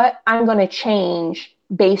what I'm going to change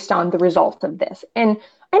based on the results of this. And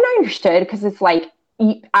I understood, because it's like,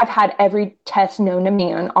 I've had every test known to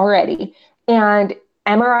man already, and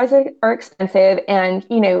MRIs are expensive, and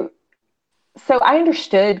so I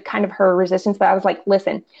understood kind of her resistance, but I was like,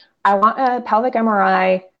 listen, I want a pelvic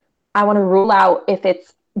MRI. I want to rule out if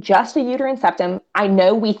it's just a uterine septum. I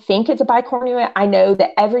know we think it's a bicornuate. I know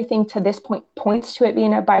that everything to this point points to it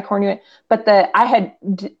being a bicornuate, but I had,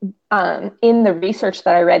 in the research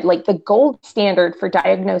that I read, like the gold standard for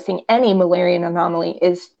diagnosing any Müllerian anomaly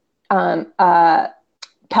is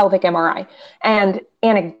pelvic MRI. And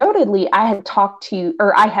anecdotally,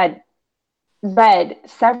 I had read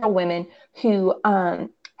several women who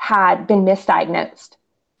had been misdiagnosed,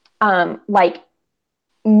 like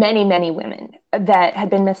many women that had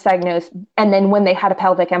been misdiagnosed. And then when they had a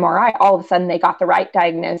pelvic MRI, all of a sudden they got the right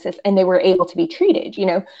diagnosis and they were able to be treated, you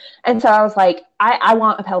know? And so I was like, I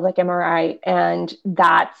want a pelvic MRI, and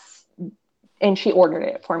she ordered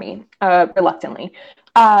it for me, reluctantly.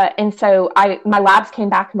 And so my labs came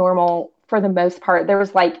back normal for the most part. There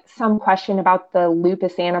was like some question about the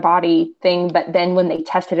lupus antibody thing, but then when they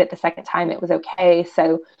tested it the second time, it was okay.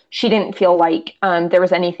 So she didn't feel like there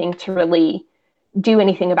was anything to really do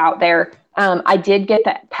anything about there. I did get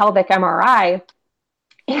that pelvic MRI,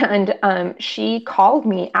 and she called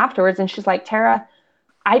me afterwards and she's like, Tara,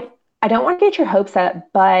 I don't want to get your hopes up,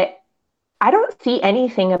 but I don't see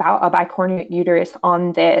anything about a bicornuate uterus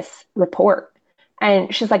on this report.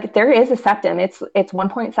 And she's like, there is a septum. It's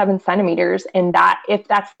 1.7 centimeters. And that, if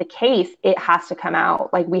that's the case, it has to come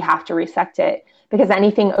out. Like, we have to resect it, because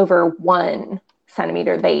anything over 1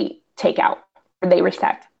 centimeter, they take out or they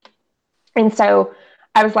resect. And so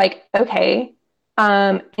I was like, okay.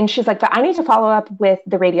 And she's like, but I need to follow up with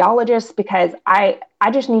the radiologist, because I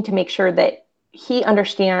just need to make sure that he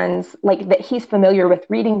understands, like, that he's familiar with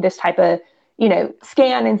reading this type of, you know,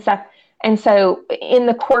 scan and stuff. And so in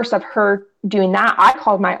the course of her doing that, I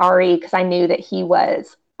called my RE, because I knew that he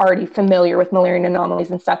was already familiar with Müllerian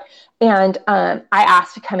anomalies and stuff. And I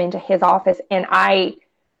asked to come into his office, and I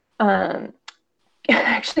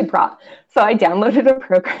actually I downloaded a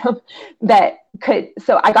program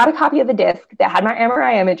so I got a copy of the disc that had my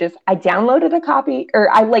MRI images. I downloaded a copy, or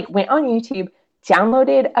I went on YouTube,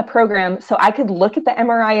 downloaded a program so I could look at the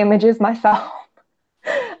MRI images myself.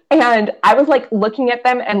 And I was like looking at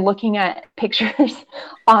them and looking at pictures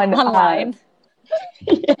online.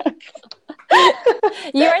 Yes.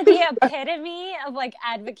 You're the epitome of like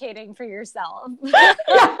advocating for yourself. Yeah.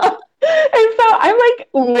 And so I'm like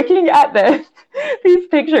looking at these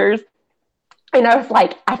pictures, and I was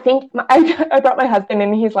like, I brought my husband,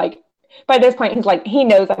 and he's like, by this point, he's like, he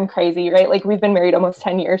knows I'm crazy, right? Like, we've been married almost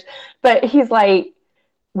 10 years, but he's like,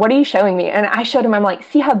 what are you showing me? And I showed him, I'm like,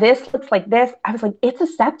 see how this looks like this? I was like, it's a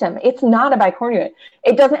septum. It's not a bicornuate.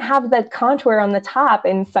 It doesn't have the contour on the top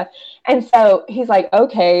and stuff. And so he's like,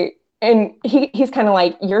 okay. And he's kind of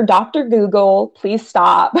like, you're Dr. Google, please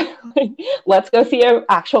stop. Let's go see an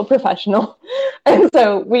actual professional. And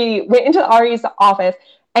so we went into Ari's office,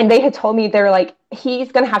 and they had told me, they're like, he's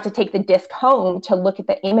going to have to take the disc home to look at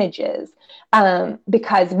the images,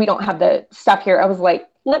 because we don't have the stuff here. I was like,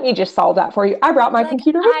 let me just solve that for you. I brought my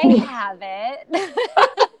computer with me. I have it.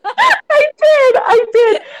 I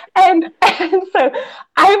did. And so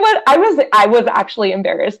I was actually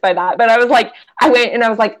embarrassed by that, but I was like, I went and I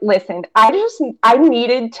was like, listen, I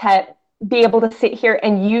needed to be able to sit here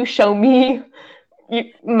and you show me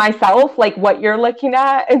myself, like what you're looking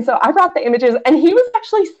at. And so I brought the images, and he was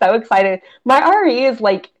actually so excited. My RE is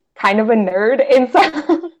like kind of a nerd. And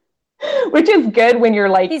so which is good when you're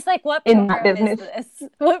like, he's like, what in that business. Is this?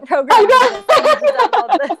 What program is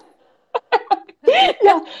this?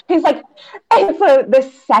 Yeah, he's like, and so the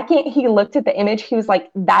second he looked at the image, he was like,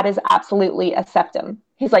 that is absolutely a septum.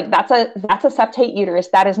 He's like, that's a septate uterus.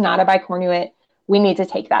 That is not a bicornuate. We need to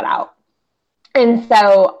take that out. And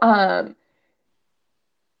so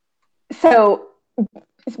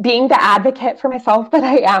being the advocate for myself that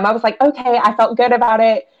I am, I was like, okay, I felt good about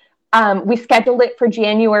it. We scheduled it for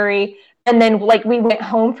January, and then like we went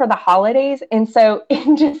home for the holidays. And so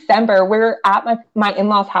in December, we're at my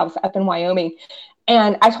in-laws' house up in Wyoming.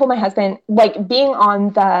 And I told my husband, like, being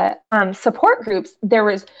on the support groups,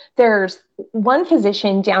 there's one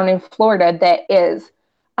physician down in Florida that is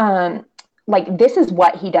like, this is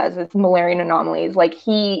what he does. It's Müllerian anomalies. Like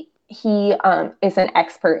he is an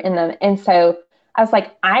expert in them. And so I was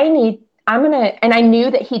like, and I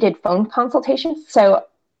knew that he did phone consultations. So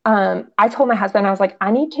I told my husband, I was like,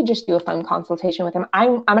 I need to just do a phone consultation with him.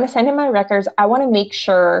 I'm going to send him my records. I want to make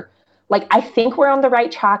sure, like, I think we're on the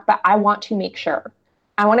right track, but I want to make sure.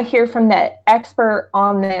 I want to hear from the expert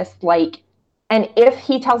on this, like, and if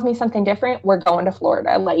he tells me something different, we're going to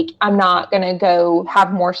Florida. Like, I'm not going to go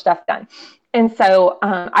have more stuff done. And so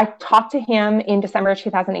I talked to him in December of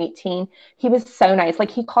 2018. He was so nice.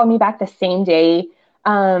 Like, he called me back the same day.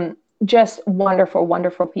 Just wonderful,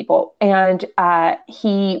 wonderful people. And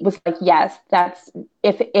he was like, yes, that's,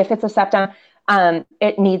 if it's a septum,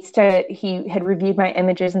 He had reviewed my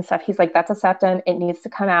images and stuff. He's like, that's a septum. It needs to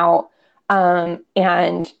come out.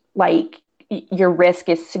 And like your risk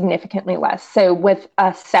is significantly less. So with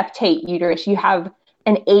a septate uterus, you have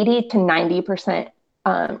an 80 to 90%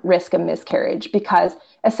 risk of miscarriage, because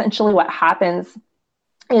essentially what happens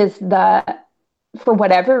is for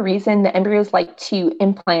whatever reason, the embryos like to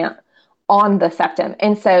implant on the septum.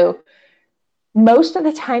 And so most of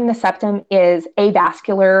the time the septum is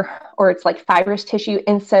avascular, or it's like fibrous tissue.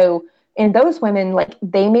 And so in those women, like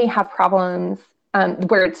they may have problems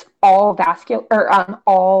where it's all vascular or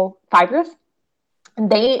all fibrous.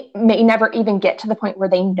 They may never even get to the point where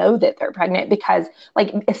they know that they're pregnant, because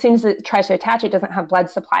like as soon as it tries to attach, it doesn't have blood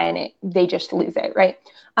supply in it. They just lose it, right?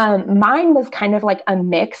 Mine was kind of like a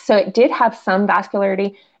mix. So it did have some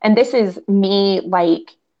vascularity. And this is me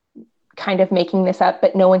like kind of making this up,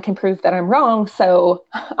 but no one can prove that I'm wrong. So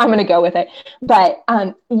I'm going to go with it. But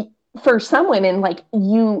for some women, like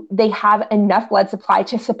they have enough blood supply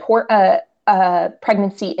to support a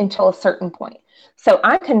pregnancy until a certain point. So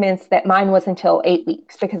I'm convinced that mine was until 8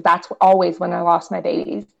 weeks, because that's always when I lost my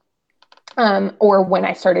babies, or when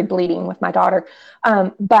I started bleeding with my daughter.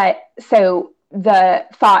 But so the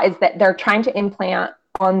thought is that they're trying to implant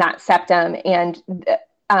on that septum. And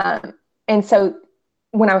so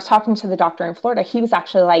when I was talking to the doctor in Florida, he was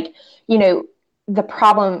actually like, the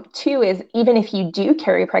problem too is even if you do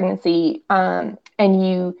carry a pregnancy,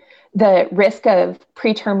 the risk of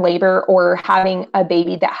preterm labor or having a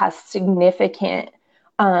baby that has significant,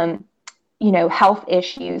 health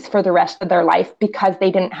issues for the rest of their life because they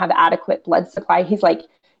didn't have adequate blood supply. He's like,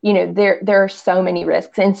 there are so many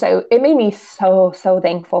risks. And so it made me so, so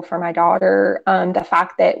thankful for my daughter. The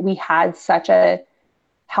fact that we had such a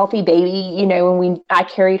healthy baby, when I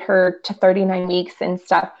carried her to 39 weeks and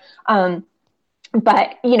stuff.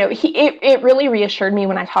 But, it really reassured me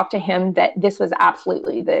when I talked to him that this was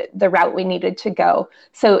absolutely the route we needed to go.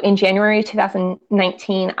 So in January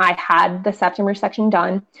 2019, I had the septum resection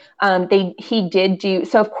done. He did do,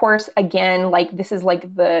 so of course, again, like this is like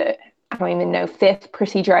I don't even know, 5th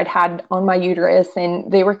procedure I'd had on my uterus,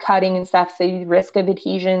 and they were cutting and stuff. So risk of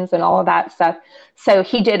adhesions and all of that stuff. So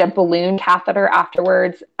he did a balloon catheter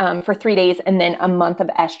afterwards for 3 days, and then a month of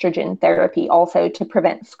estrogen therapy also to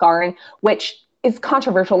prevent scarring, which is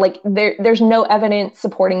controversial. Like there's no evidence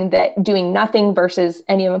supporting that doing nothing versus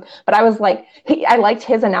any of them. But I was like, I liked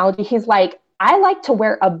his analogy. He's like, I like to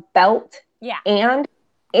wear a belt and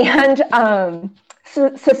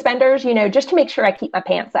suspenders, just to make sure I keep my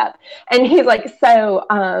pants up. And he's like, so,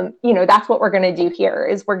 that's what we're going to do here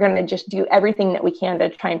is we're going to just do everything that we can to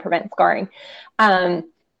try and prevent scarring. And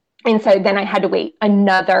so then I had to wait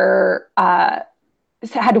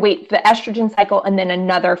the estrogen cycle and then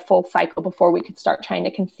another full cycle before we could start trying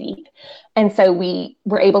to conceive. And so we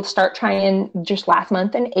were able to start trying just last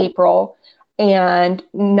month in April, and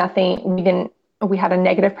we had a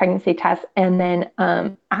negative pregnancy test. And then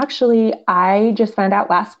actually I just found out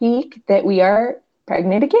last week that we are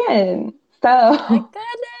pregnant again. So oh my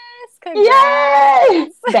goodness. Congrats. Yay!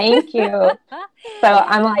 Thank you. So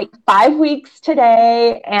I'm like 5 weeks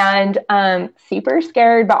today, and super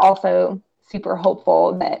scared, but also super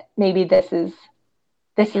hopeful that maybe this is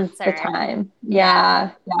the time. Yeah.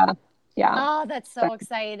 Oh, that's so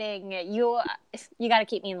exciting. You got to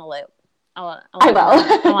keep me in the loop. I will.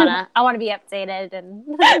 I want to be updated and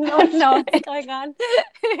know what's going on.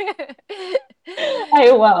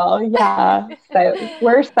 I will. Yeah. So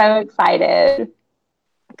we're so excited.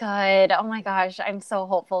 Good. Oh my gosh. I'm so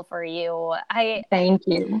hopeful for you. Thank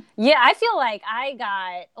you. Yeah. I feel like I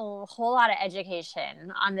got a whole lot of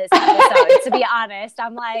education on this episode, to be honest.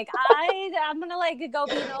 I'm like, I'm going to like go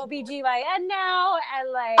be an OBGYN now.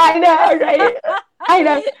 And like, I know, right? I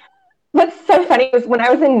know. What's so funny is when I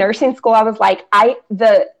was in nursing school, I was like,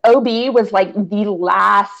 the OB was like the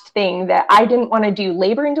last thing that I didn't want to do.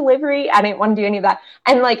 Labor and delivery, I didn't want to do any of that.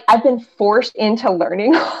 And like, I've been forced into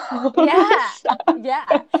learning. Yeah.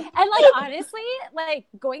 And like, honestly, like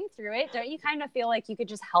going through it, don't you kind of feel like you could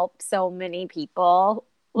just help so many people?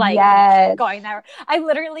 Like going there. I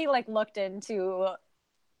literally like looked into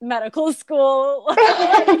medical school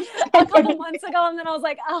a couple months ago, and then I was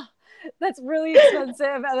like, oh, that's really expensive,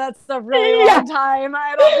 and that's a really long time.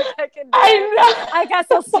 I don't think I can do it. I guess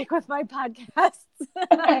I'll stick with my podcasts.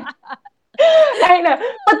 I know,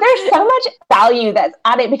 but there's so much value that's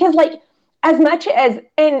added, because like as much as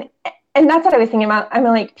and that's what I was thinking about. I mean,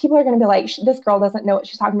 like, people are going to be like, this girl doesn't know what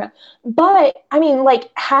she's talking about. But I mean,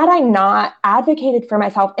 like, had I not advocated for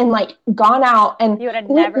myself and like gone out and you would have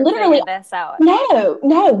never figured this out. No,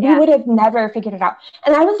 we would have never figured it out.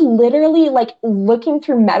 And I was literally like looking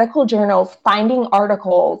through medical journals, finding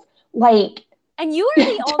articles, like And you are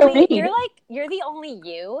the to only, read. you're the only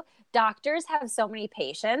you. Doctors have so many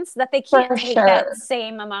patients that they can't take that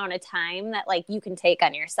same amount of time that like you can take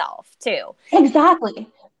on yourself too. Exactly.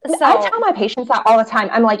 So I tell my patients that all the time.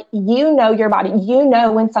 I'm like, you know your body, you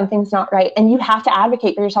know when something's not right, and you have to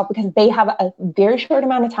advocate for yourself because they have a very short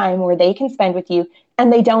amount of time where they can spend with you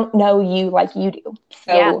and they don't know you like you do.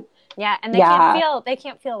 So yeah, and they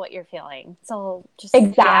can't feel what you're feeling. So just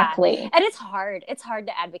exactly. Yeah. And it's hard. It's hard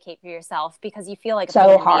to advocate for yourself because you feel like a so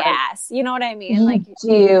pain in hard. the ass. You know what I mean? Like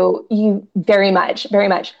you very much.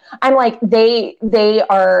 I'm like, they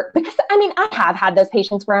are, because I mean, I have had those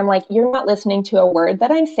patients where I'm like, you're not listening to a word that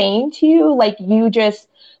I'm saying to you. Like you just,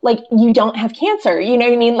 like, you don't have cancer. You know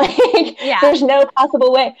what I mean? Like there's no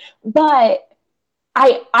possible way. But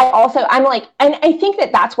I also, I'm like, and I think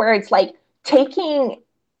that that's where it's like taking,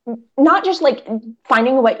 not just like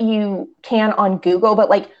finding what you can on Google, but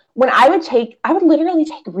like when I would literally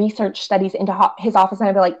take research studies into his office and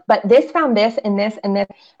I'd be like, but this found this and this and this.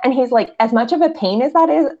 And he's like, as much of a pain as that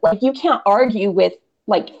is, like, you can't argue with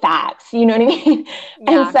like facts, you know what I mean?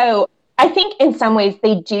 Yeah. And so I think in some ways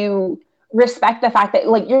they do respect the fact that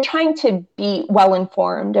like you're trying to be well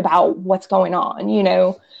informed about what's going on, you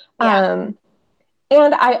know? Yeah.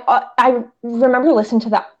 And I remember listening to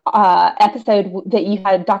the episode that you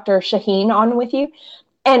had Dr. Shaheen on with you.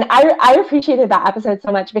 And I appreciated that episode so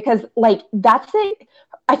much because like, that's it.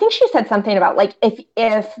 I think she said something about like,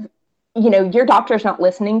 if you know, your doctor's not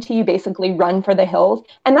listening to you, basically run for the hills.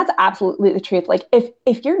 And that's absolutely the truth. Like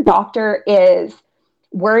if your doctor is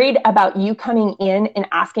worried about you coming in and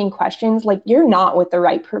asking questions, like you're not with the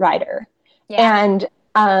right provider. Yeah.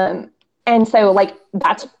 And so like,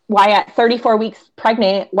 that's why at 34 weeks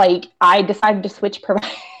pregnant, like I decided to switch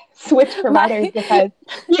providers because,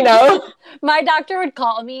 you know. My doctor would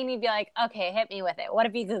call me and he'd be like, okay, hit me with it. What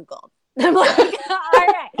have you Googled? I'm like, all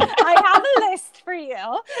right, I have a list for you.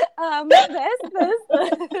 This.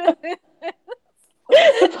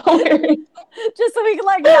 It's hilarious. Just so we can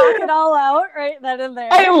like knock it all out right then and there.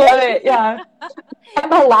 I love it. Yeah. At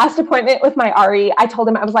my last appointment with my RE, I told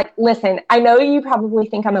him, I was like, listen, I know you probably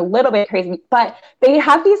think I'm a little bit crazy, but they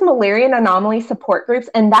have these Müllerian anomaly support groups.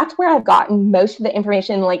 And that's where I've gotten most of the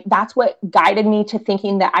information. Like, that's what guided me to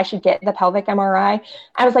thinking that I should get the pelvic MRI.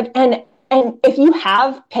 I was like, and if you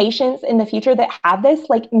have patients in the future that have this,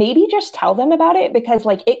 like maybe just tell them about it because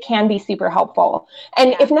like it can be super helpful.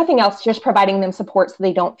 And if nothing else, just providing them support so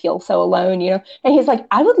they don't feel so alone, you know? And he's like,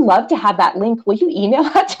 I would love to have that link. Will you email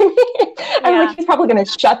that to me? I'm like, he's probably going to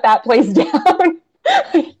shut that place down.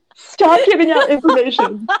 Stop giving out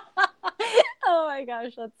information. Oh my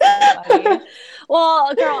gosh, that's so funny.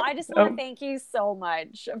 Well, girl, I just want to thank you so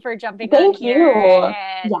much for jumping on here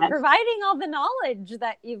and providing all the knowledge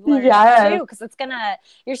that you've learned too, because it's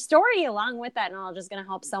your story along with that knowledge is going to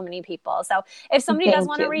help so many people. So if somebody does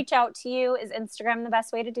want to reach out to you, is Instagram the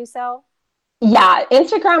best way to do so? Yeah,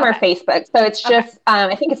 Instagram or Facebook. So it's just,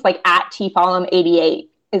 I think it's like at tfallum88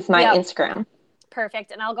 is my Instagram.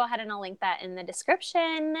 Perfect. And I'll go ahead and I'll link that in the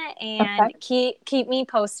description and keep me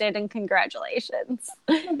posted, and congratulations.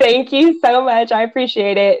 Thank you so much. I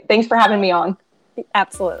appreciate it. Thanks for having me on.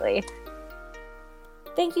 Absolutely.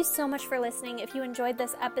 Thank you so much for listening. If you enjoyed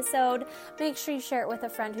this episode, make sure you share it with a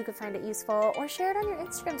friend who could find it useful, or share it on your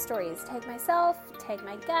Instagram stories. Tag myself, tag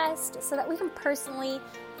my guest, so that we can personally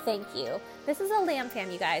thank you. This is a Lamb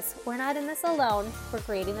fam, you guys. We're not in this alone. We're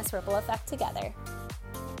creating this ripple effect together.